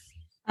on?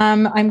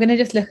 I'm going to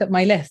just look at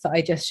my list that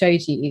I just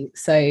showed you,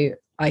 so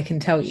I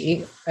can tell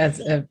you as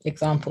an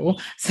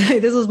example. So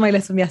this was my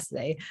list from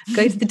yesterday.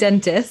 Go to the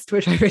dentist,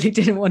 which I really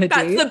didn't want to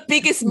do. That's the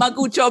biggest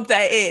muggle job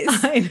there is.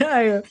 I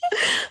know.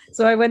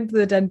 So I went to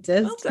the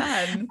dentist. Well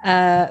done.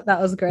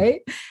 That was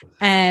great.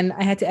 And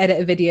I had to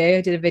edit a video.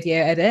 I did a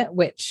video edit,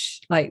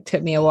 which like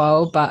took me a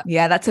while, but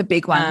yeah, that's a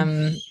big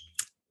one.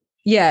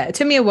 Yeah, it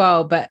took me a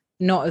while, but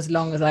not as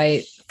long as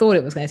I thought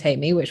it was going to take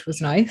me, which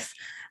was nice.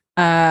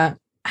 Had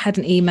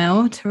an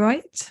email to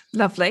write.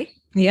 Lovely.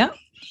 Yeah.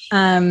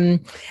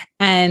 And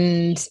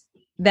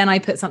then I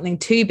put something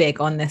too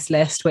big on this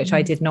list, which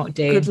I did not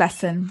do. Good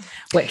lesson.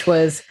 Which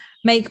was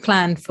make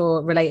plan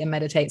for Relate and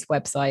Meditate's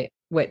website,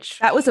 which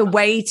that was a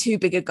way too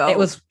big a goal.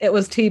 It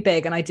was too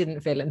big, and I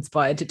didn't feel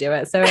inspired to do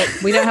it. So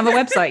we don't have a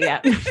website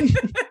yet.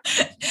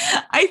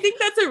 I think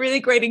that's a really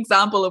great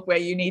example of where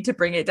you need to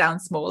bring it down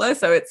smaller.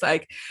 So it's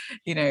like,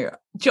 you know,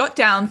 jot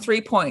down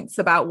 3 points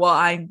about what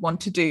I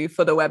want to do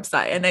for the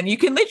website. And then you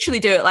can literally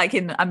do it like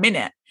in a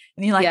minute.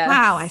 And you're like,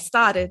 wow, I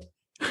started.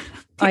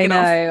 I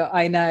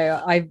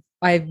know.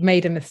 I've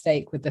made a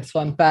mistake with this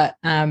one, but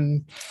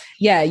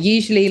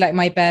usually like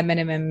my bare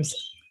minimums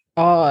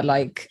are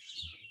like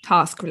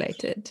task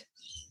related,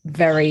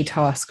 very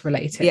task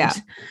related. Yeah.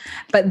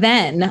 But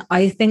then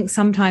I think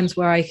sometimes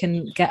where I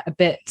can get a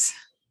bit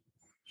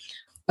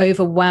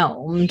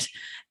overwhelmed,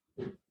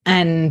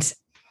 and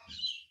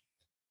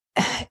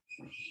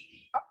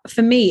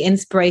for me,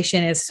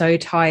 inspiration is so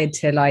tied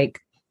to like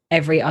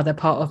every other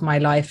part of my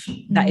life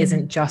that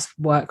isn't just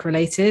work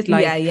related.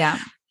 Like,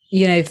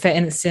 you know, for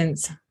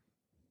instance,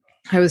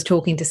 I was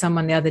talking to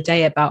someone the other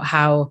day about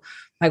how,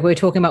 like, we were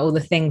talking about all the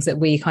things that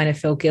we kind of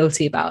feel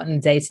guilty about in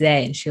the day to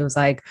day. And she was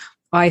like,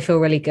 I feel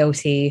really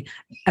guilty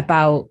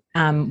about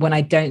when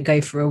I don't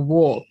go for a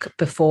walk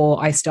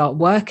before I start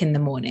work in the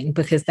morning,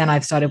 because then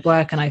I've started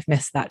work and I've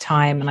missed that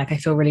time. And like, I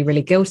feel really,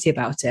 really guilty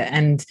about it.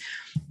 And,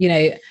 you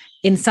know,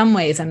 in some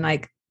ways I'm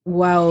like,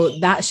 well,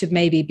 that should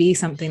maybe be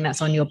something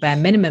that's on your bare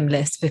minimum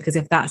list, because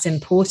if that's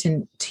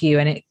important to you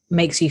and it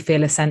makes you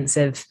feel a sense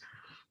of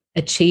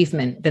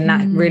achievement, then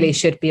that really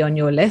should be on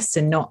your list,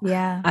 and not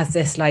as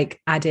this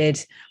like added.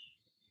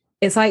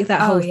 It's like that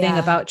whole thing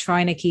about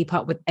trying to keep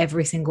up with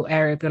every single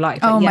area of your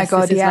life. Like, my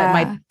God, this is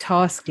like my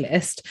task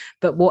list,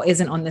 but what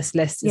isn't on this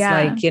list is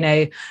like, you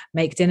know,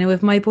 make dinner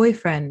with my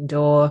boyfriend,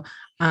 or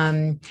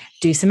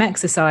do some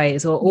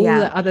exercise, or all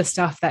the other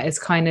stuff that is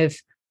kind of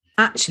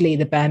actually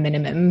the bare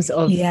minimums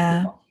of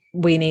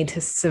we need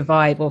to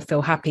survive or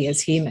feel happy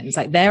as humans.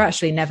 Like, they're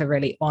actually never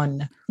really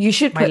on. You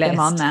should put them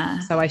on there.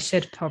 So I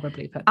should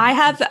probably put them I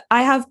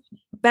have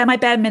my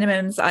bare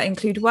minimums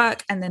include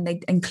work, and then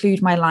they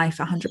include my life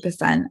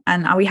 100%.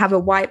 And we have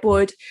a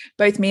whiteboard,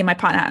 both me and my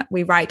partner,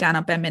 we write down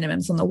our bare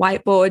minimums on the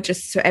whiteboard,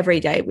 just so every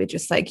day we're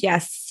just like,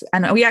 yes.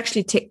 And we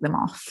actually tick them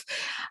off,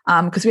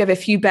 because we have a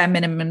few bare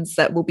minimums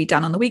that will be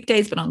done on the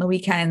weekdays, but on the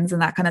weekends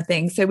and that kind of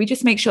thing. So we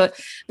just make sure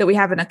that we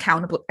have an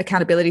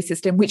accountability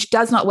system, which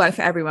does not work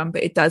for everyone,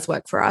 but it does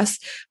work for us.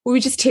 We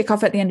just tick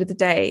off at the end of the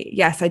day,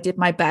 yes, I did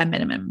my bare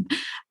minimum.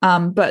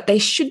 But they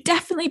should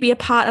definitely be a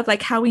part of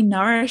like how we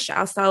nourish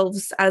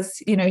ourselves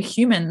as, you know,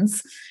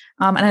 humans.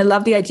 And I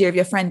love the idea of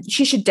your friend.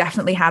 She should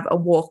definitely have a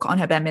walk on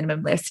her bare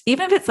minimum list,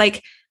 even if it's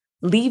like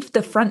leave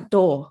the front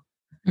door,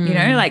 you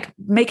know, like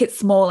make it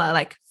smaller,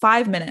 like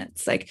 5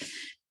 minutes, like,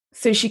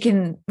 so she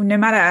can, no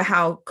matter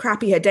how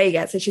crappy her day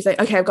gets, so she's like,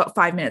 okay, I've got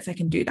 5 minutes, I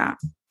can do that.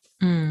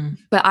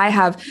 But I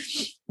have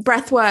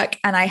breath work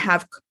and I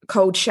have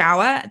cold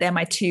shower. They're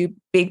my two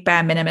big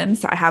bare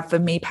minimums that I have for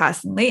me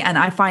personally, and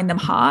I find them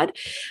hard.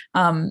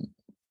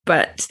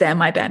 But they're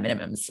my bare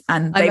minimums,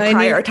 and they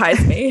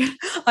prioritize me.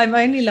 I'm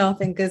only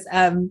laughing because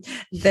I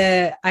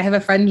have a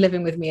friend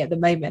living with me at the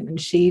moment, and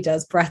she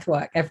does breath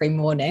work every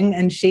morning,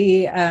 and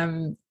she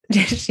ran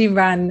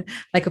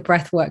like a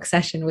breath work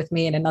session with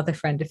me and another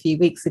friend a few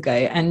weeks ago,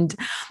 and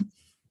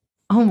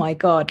oh my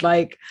God,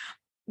 like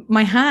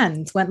my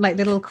hands went like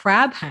little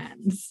crab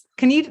hands.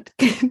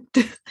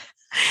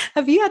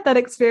 Have you had that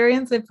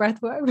experience with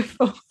breath work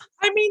before?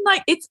 I mean,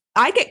 like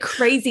I get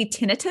crazy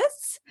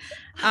tinnitus.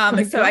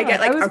 So I get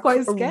like a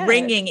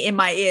ringing in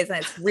my ears, and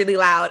it's really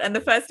loud. And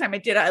the first time I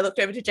did it, I looked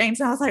over to James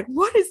and I was like,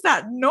 what is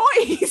that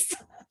noise?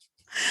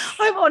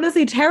 I'm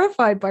honestly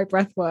terrified by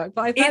breath work,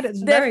 but I've heard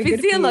it's very good. The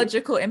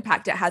physiological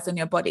impact it has on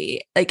your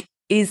body like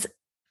is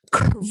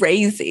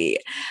crazy.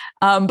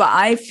 But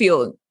I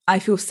feel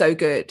so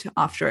good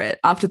after it,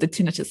 after the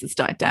tinnitus has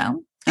died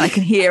down and I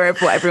can hear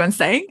what everyone's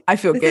saying. I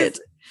feel good.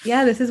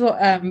 This is what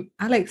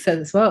Alex says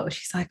as well.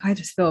 She's like, I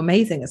just feel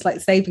amazing. It's like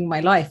saving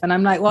my life. And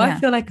I'm like, well, I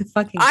feel like a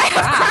fucking crab.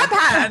 Have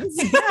crab hands.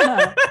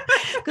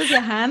 Because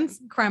your hands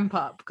cramp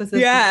up. Because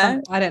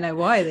I don't know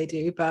why they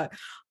do, but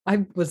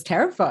I was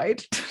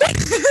terrified. I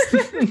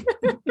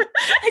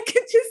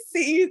could just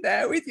see you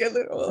there with your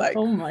little like.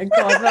 Oh my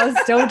God, I was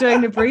still doing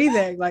the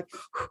breathing, like.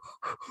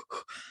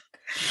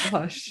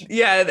 Gosh.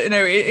 Yeah,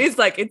 no, it is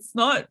like, it's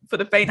not for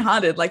the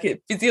faint-hearted. Like,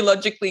 it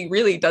physiologically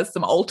really does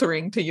some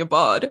altering to your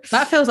bod.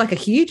 That feels like a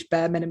huge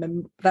bare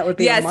minimum. That would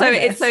be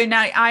so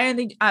now I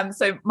only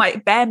so my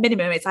bare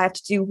minimum is I have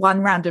to do one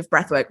round of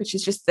breath work, which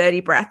is just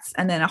 30 breaths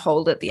and then a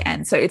hold at the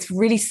end. So it's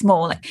really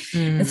small. Like,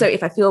 and so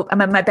if I feel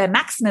my bare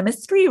maximum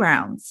is 3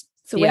 rounds.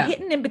 So we're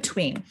hitting in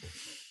between.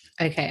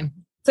 Okay.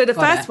 So the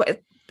first one,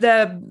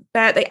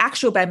 the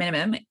actual bare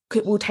minimum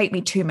will take me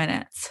 2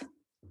 minutes.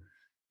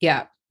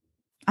 Yeah.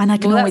 And I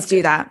can always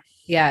do that.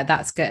 Yeah,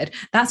 that's good.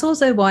 That's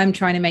also why I'm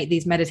trying to make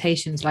these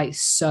meditations like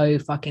so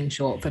fucking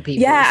short for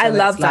people. Yeah, so I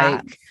love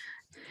that. Like,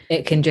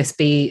 it can just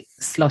be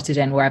slotted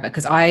in wherever,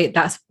 because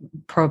that's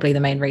probably the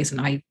main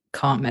reason I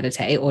can't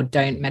meditate or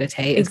don't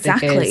meditate.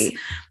 Exactly. Because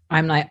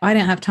I'm like, I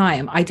don't have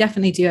time. I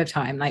definitely do have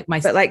time. Like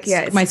my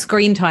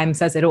screen time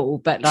says it all,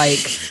 but like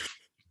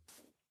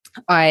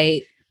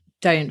I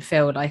don't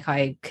feel like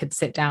I could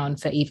sit down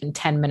for even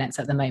 10 minutes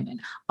at the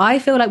moment. I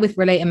feel like with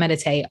Relate and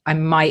Meditate, I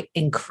might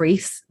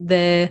increase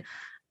the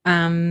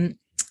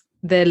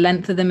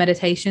length of the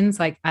meditations,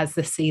 like as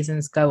the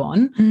seasons go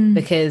on,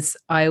 because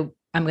I'm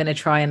going to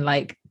try and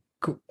like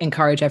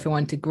encourage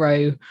everyone to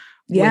grow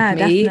with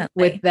me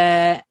with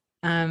their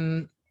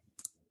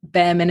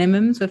bare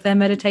minimums with their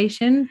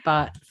meditation.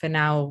 But for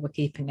now, we're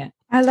keeping it.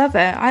 I love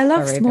it. I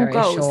love very, small very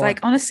goals. short. Like,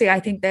 honestly, I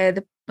think they're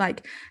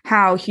like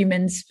how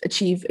humans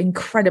achieve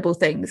incredible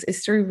things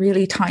is through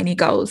really tiny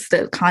goals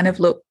that kind of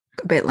look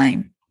a bit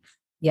lame.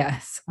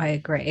 Yes, I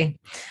agree.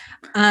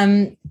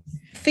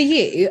 For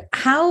you,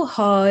 how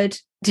hard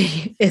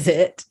is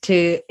it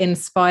to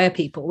inspire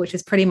people, which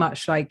is pretty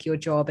much like your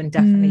job and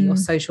definitely your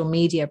social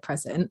media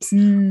presence,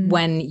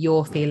 when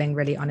you're feeling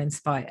really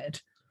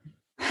uninspired?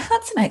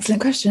 That's an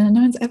excellent question.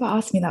 No one's ever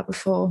asked me that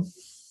before.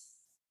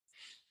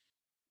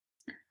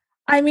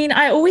 I mean,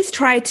 I always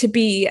try to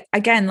be,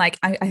 again, like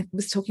I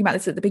was talking about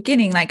this at the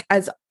beginning, like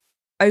as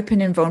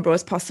open and vulnerable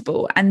as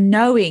possible, and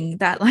knowing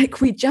that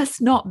like we're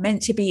just not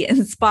meant to be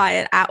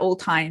inspired at all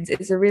times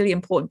is a really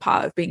important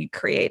part of being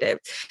creative.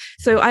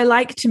 So I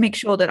like to make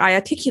sure that I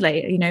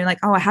articulate, like,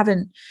 oh, I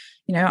haven't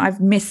I've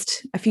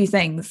missed a few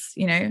things,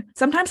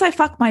 sometimes I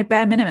fuck my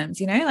bare minimums,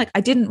 like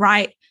I didn't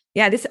write,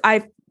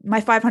 my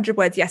 500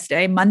 words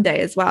yesterday, Monday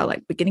as well,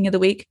 like beginning of the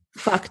week,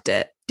 fucked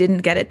it, didn't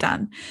get it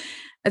done.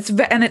 It's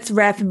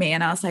rare for me.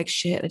 And I was like,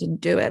 shit, I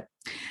didn't do it.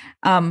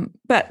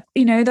 But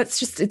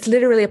it's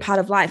literally a part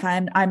of life.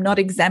 I'm not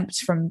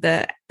exempt from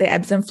the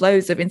ebbs and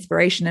flows of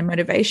inspiration and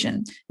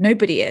motivation.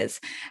 Nobody is.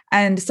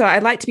 And so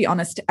I'd like to be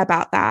honest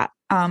about that.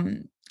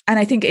 And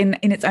I think in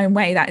its own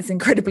way, that is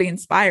incredibly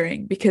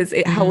inspiring because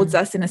it holds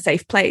us in a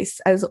safe place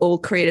as all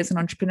creators and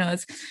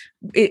entrepreneurs.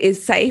 It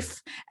is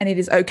safe and it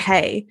is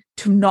okay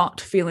to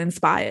not feel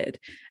inspired.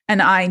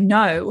 And I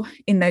know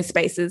in those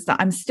spaces that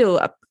I'm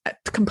still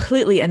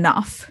completely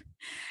enough.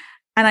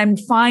 And I'm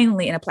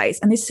finally in a place,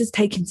 and this has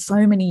taken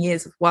so many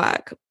years of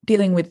work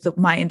dealing with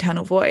my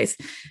internal voice,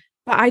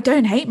 but I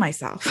don't hate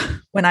myself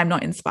when I'm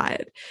not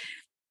inspired.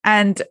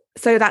 And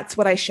so that's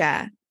what I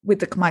share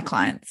with my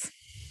clients.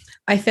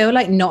 I feel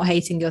like not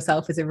hating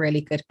yourself is a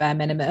really good bare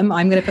minimum.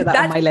 I'm going to put that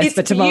on my list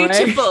for tomorrow.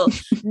 Beautiful.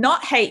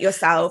 Not hate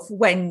yourself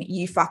when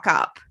you fuck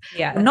up.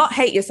 Yeah. Not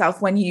hate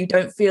yourself when you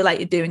don't feel like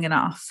you're doing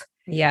enough.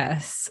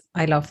 Yes,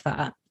 I love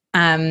that.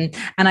 And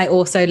I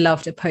also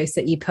loved a post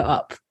that you put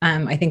up,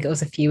 I think it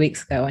was a few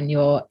weeks ago on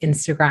your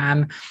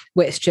Instagram,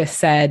 which just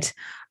said,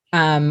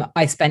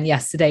 I spent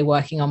yesterday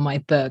working on my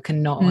book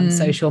and not on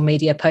social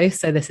media posts.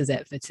 So this is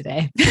it for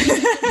today.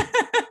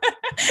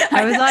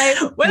 I was like,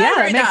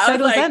 it makes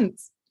total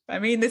sense. I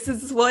mean, this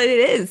is what it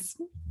is.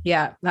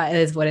 Yeah, that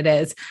is what it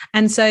is.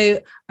 And so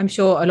I'm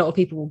sure a lot of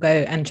people will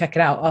go and check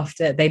it out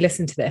after they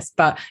listen to this,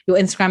 but your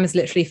Instagram is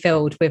literally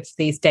filled with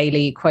these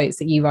daily quotes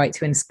that you write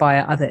to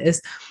inspire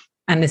others.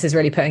 And this is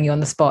really putting you on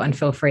the spot, and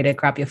feel free to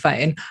grab your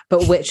phone.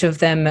 But which of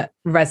them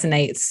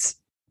resonates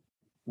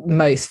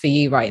most for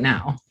you right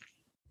now?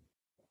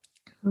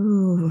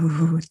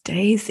 Ooh,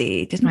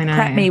 Daisy, didn't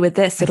prep me with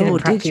this at all,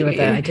 did you?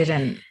 I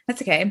didn't.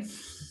 That's okay.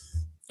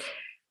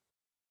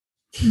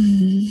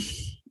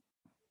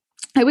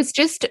 I was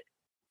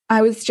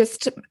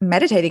just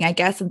meditating, I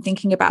guess, and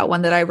thinking about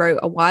one that I wrote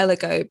a while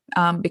ago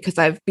because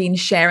I've been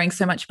sharing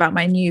so much about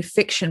my new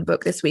fiction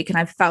book this week, and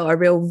I felt a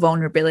real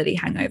vulnerability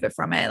hangover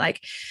from it. Like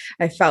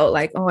I felt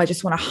like, I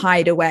just want to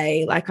hide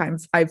away. Like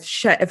I've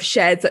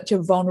shared such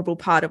a vulnerable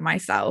part of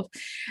myself.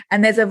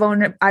 And there's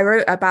I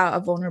wrote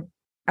about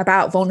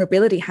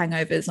vulnerability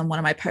hangovers on one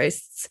of my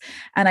posts,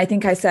 and I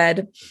think I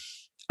said,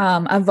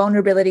 a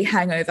vulnerability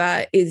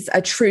hangover is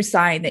a true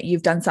sign that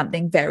you've done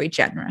something very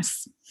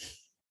generous.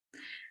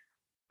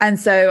 And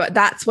so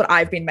that's what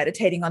I've been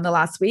meditating on the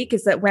last week,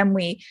 is that when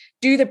we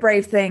do the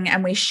brave thing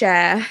and we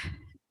share,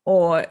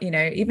 or,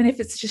 even if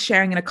it's just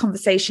sharing in a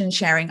conversation,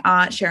 sharing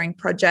art, sharing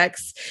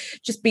projects,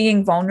 just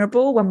being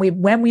vulnerable, when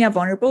we are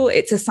vulnerable,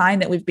 it's a sign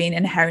that we've been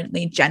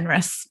inherently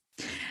generous.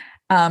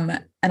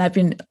 And I've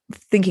been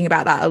thinking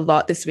about that a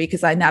lot this week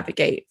as I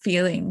navigate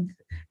feeling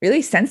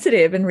really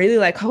sensitive and really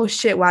like, oh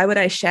shit, why would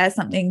I share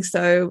something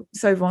so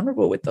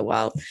vulnerable with the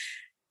world?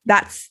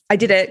 I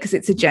did it because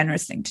it's a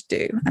generous thing to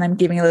do, and I'm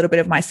giving a little bit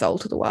of my soul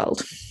to the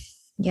world.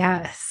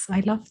 Yes, I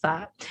love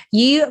that.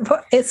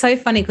 It's so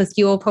funny because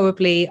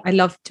I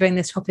love doing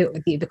this topic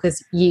with you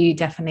because you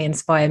definitely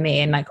inspire me,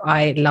 and like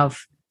I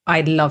love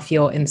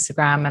your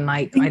Instagram, and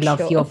like I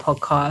love your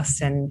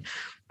podcast, and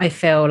I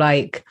feel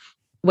like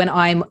when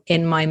I'm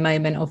in my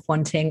moment of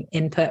wanting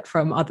input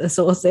from other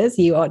sources,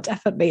 you are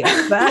definitely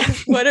up there.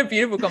 What a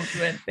beautiful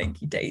compliment.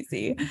 Thank you,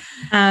 Daisy.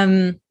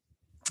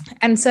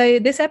 And so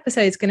this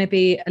episode is going to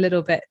be a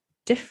little bit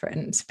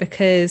different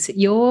because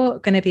you're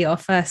going to be our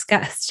first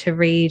guest to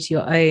read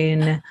your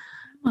own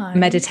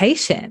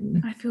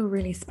meditation. I feel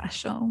really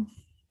special.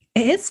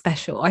 It is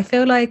special. I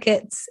feel like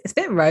it's a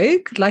bit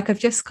rogue. Like I've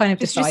just kind of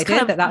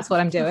decided that that's what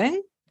I'm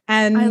doing.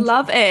 And I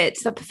love it.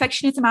 The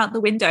perfectionism out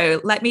the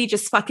window. Let me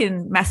just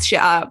fucking mess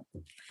shit up.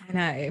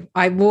 I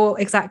know.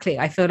 Exactly.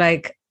 I feel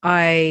like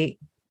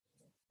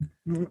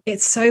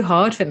it's so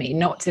hard for me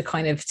not to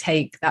kind of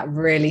take that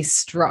really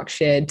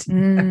structured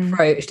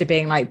approach to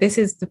being like, this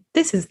is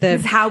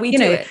how we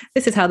do it.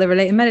 This is how the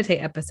Relate and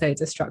Meditate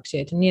episodes are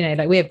structured. And,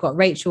 like we have got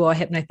Rachel, our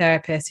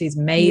hypnotherapist, who's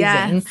amazing.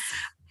 Yes.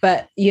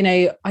 But,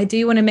 I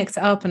do want to mix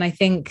it up. And I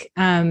think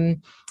I've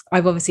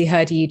obviously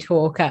heard you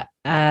talk at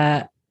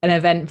an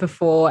event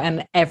before,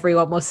 and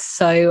everyone was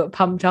so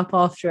pumped up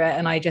after it.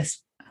 And I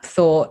just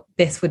thought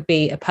this would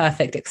be a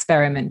perfect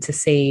experiment to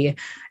see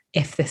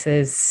if this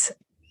is,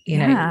 the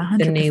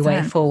 100%. New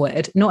way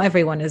forward. Not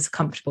everyone is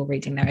comfortable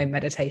reading their own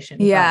meditation.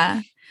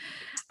 Yeah.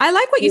 I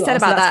like what you said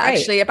about that,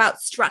 actually,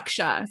 about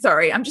structure.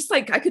 Sorry, I'm just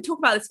like, I could talk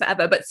about this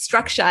forever, but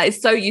structure is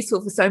so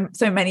useful for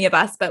so many of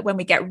us. But when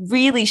we get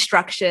really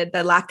structured,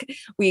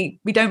 we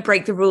don't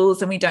break the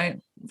rules and we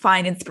don't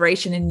find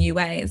inspiration in new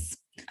ways.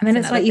 And then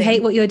it's like you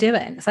hate what you're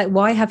doing. It's like,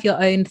 why have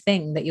your own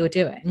thing that you're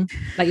doing,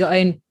 like your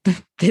own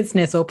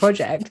business or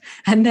project,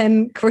 and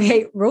then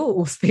create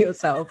rules for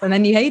yourself, and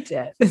then you hate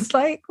it? It's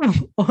like,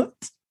 what?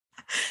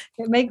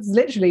 It makes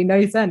literally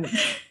no sense.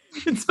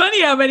 It's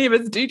funny how many of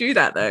us do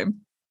that, though.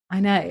 I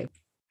know.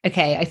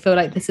 okay, I feel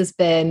like this has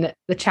been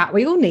the chat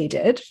we all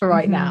needed for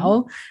right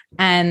now.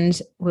 And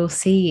we'll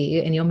see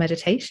you in your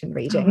meditation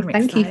reading.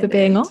 Thank you for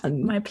being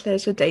on. My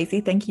pleasure,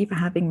 Daisy. Thank you for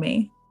having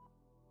me.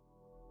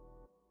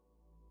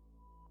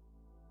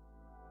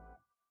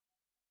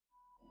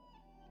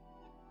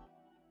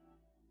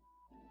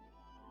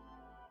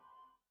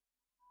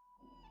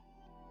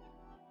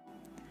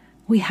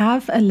 We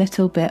have a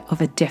little bit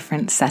of a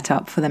different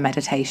setup for the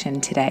meditation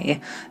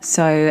today.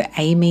 So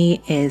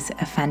Amie is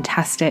a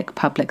fantastic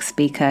public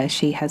speaker.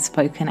 She has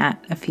spoken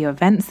at a few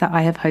events that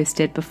I have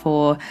hosted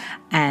before,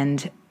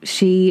 and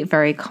she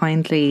very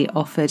kindly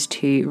offered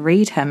to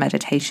read her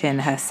meditation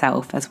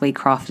herself as we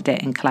crafted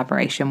it in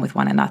collaboration with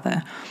one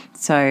another.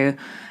 So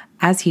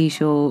as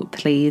usual,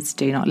 please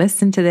do not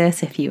listen to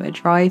this if you are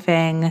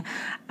driving,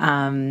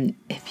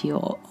 if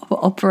you're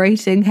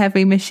operating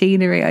heavy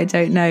machinery. I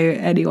don't know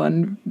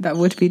anyone that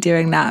would be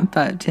doing that,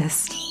 but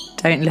just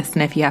don't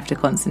listen if you have to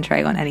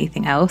concentrate on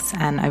anything else.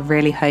 And I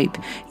really hope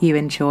you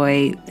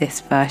enjoy this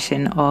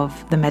version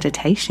of the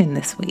meditation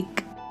this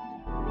week.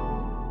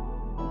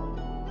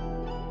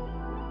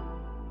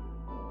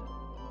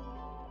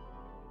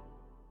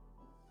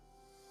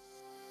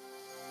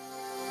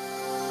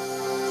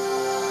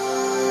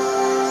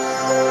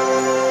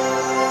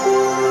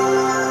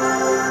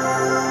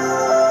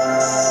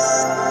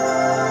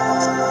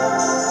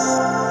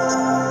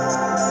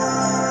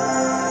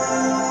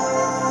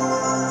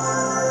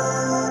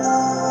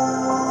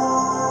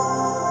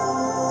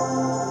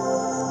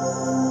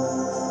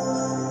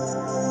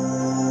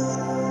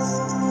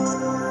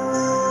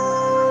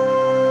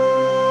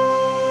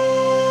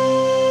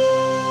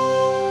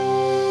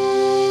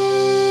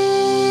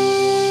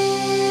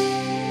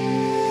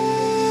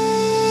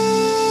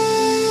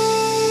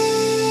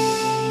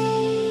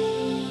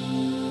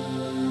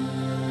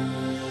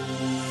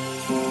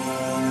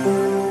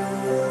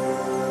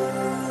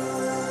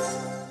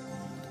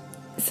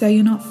 So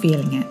you're not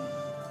feeling it.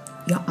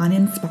 You're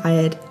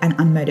uninspired and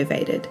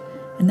unmotivated,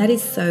 and that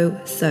is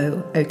so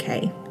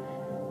okay.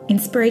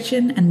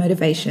 Inspiration and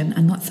motivation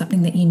are not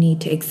something that you need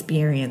to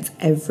experience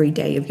every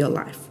day of your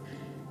life.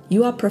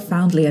 You are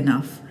profoundly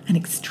enough and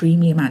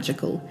extremely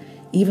magical,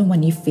 even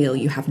when you feel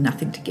you have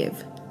nothing to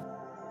give.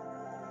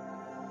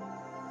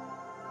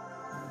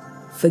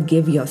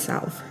 Forgive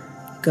yourself.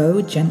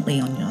 Go gently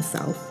on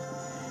yourself.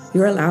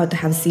 You're allowed to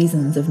have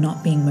seasons of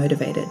not being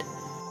motivated.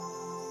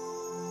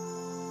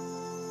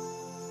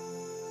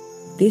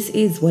 This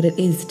is what it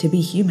is to be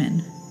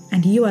human,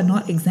 and you are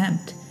not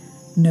exempt.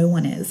 No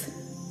one is.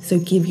 So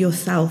give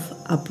yourself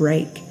a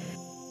break.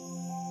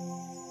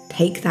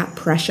 Take that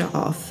pressure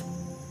off.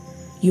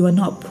 You are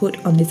not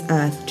put on this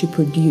earth to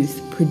produce.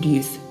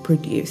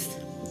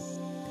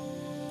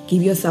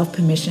 Give yourself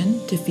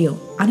permission to feel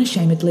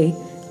unashamedly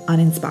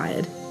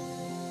uninspired.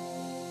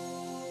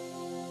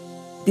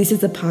 This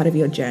is a part of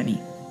your journey,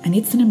 and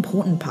it's an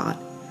important part.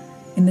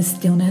 In the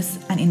stillness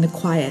and in the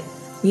quiet,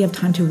 we have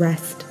time to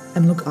rest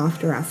and look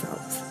after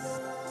ourselves.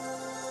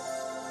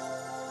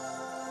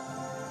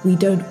 We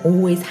don't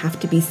always have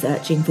to be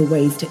searching for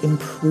ways to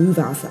improve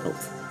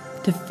ourselves,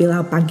 to fill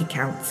our bank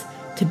accounts,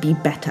 to be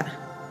better.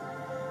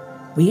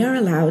 We are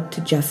allowed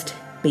to just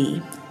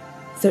be.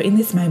 So in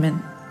this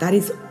moment, that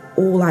is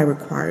all I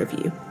require of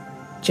you.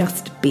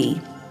 Just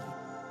be.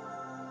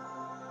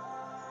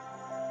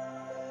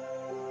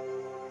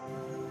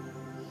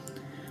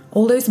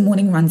 All those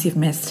morning runs you've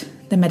missed,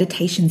 the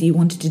meditations you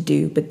wanted to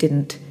do but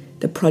didn't,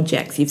 the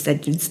projects you've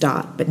said you'd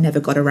start but never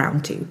got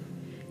around to.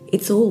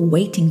 It's all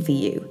waiting for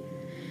you.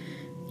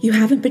 You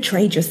haven't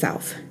betrayed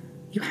yourself.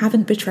 You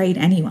haven't betrayed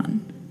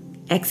anyone.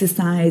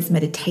 Exercise,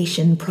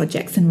 meditation,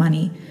 projects and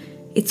money,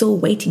 it's all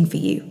waiting for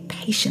you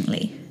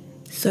patiently.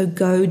 So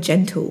go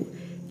gentle.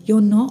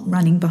 You're not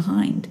running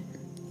behind.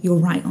 You're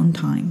right on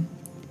time.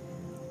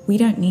 We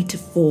don't need to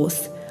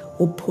force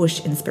or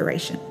push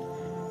inspiration.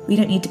 We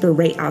don't need to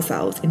berate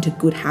ourselves into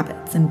good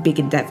habits and big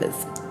endeavors.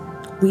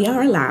 We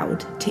are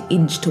allowed to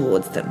inch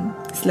towards them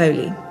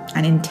slowly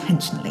and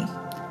intentionally.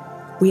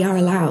 We are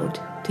allowed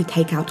to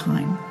take our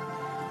time.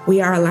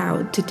 We are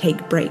allowed to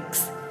take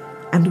breaks,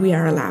 and we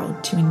are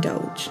allowed to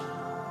indulge.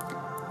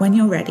 When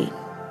you're ready,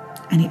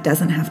 and it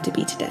doesn't have to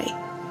be today,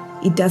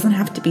 it doesn't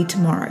have to be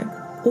tomorrow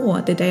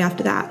or the day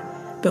after that,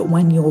 but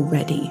when you're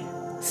ready,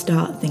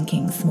 start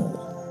thinking small.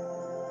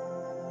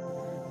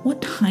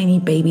 What tiny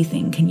baby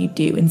thing can you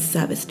do in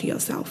service to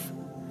yourself?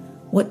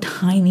 What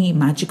tiny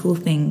magical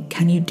thing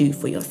can you do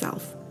for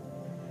yourself?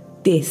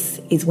 This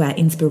is where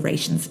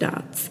inspiration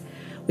starts,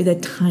 with a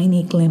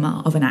tiny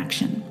glimmer of an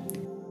action.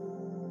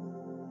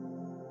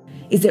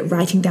 Is it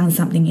writing down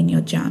something in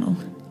your journal?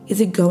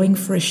 Is it going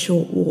for a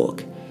short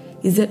walk?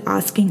 Is it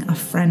asking a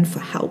friend for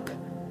help?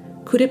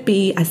 Could it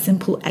be a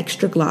simple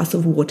extra glass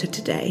of water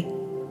today?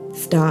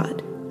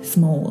 Start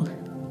small.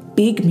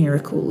 Big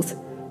miracles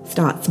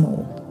start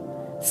small.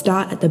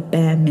 Start at the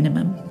bare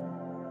minimum.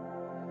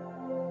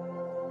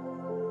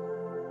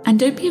 And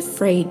don't be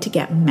afraid to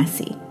get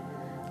messy.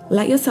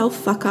 Let yourself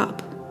fuck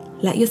up.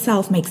 Let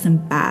yourself make some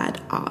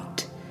bad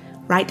art.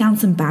 Write down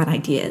some bad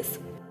ideas.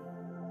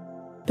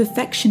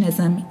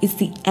 Perfectionism is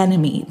the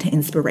enemy to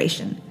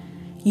inspiration.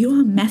 You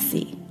are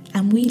messy,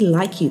 and we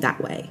like you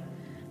that way.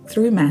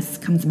 Through mess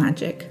comes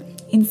magic.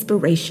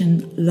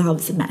 Inspiration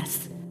loves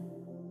mess.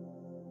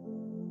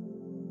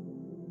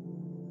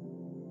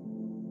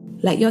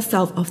 Let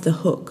yourself off the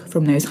hook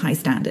from those high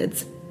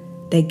standards.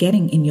 They're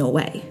getting in your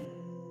way.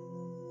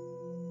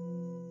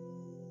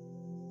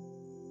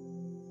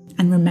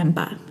 And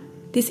remember,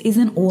 this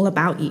isn't all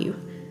about you.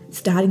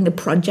 Starting the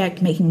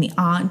project, making the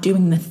art,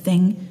 doing the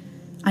thing.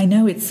 I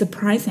know it's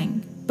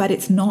surprising, but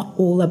it's not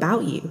all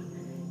about you.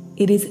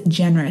 It is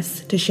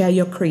generous to share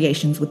your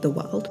creations with the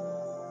world.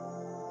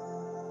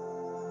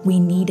 We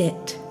need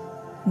it.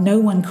 No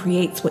one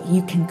creates what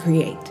you can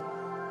create.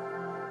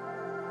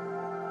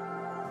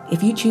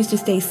 If you choose to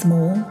stay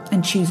small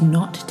and choose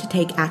not to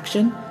take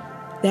action,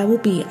 there will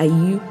be a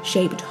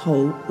U-shaped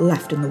hole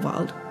left in the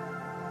world,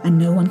 and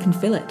no one can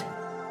fill it.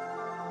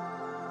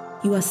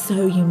 You are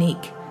so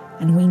unique,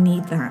 and we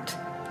need that.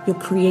 Your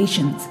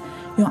creations,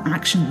 your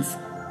actions,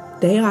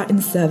 they are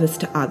in service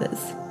to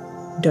others.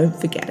 Don't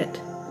forget it.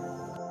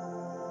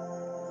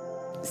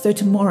 So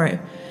tomorrow,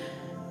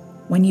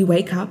 when you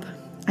wake up,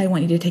 I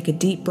want you to take a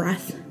deep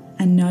breath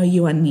and know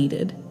you are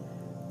needed.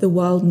 The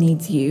world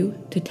needs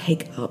you to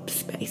take up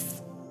space.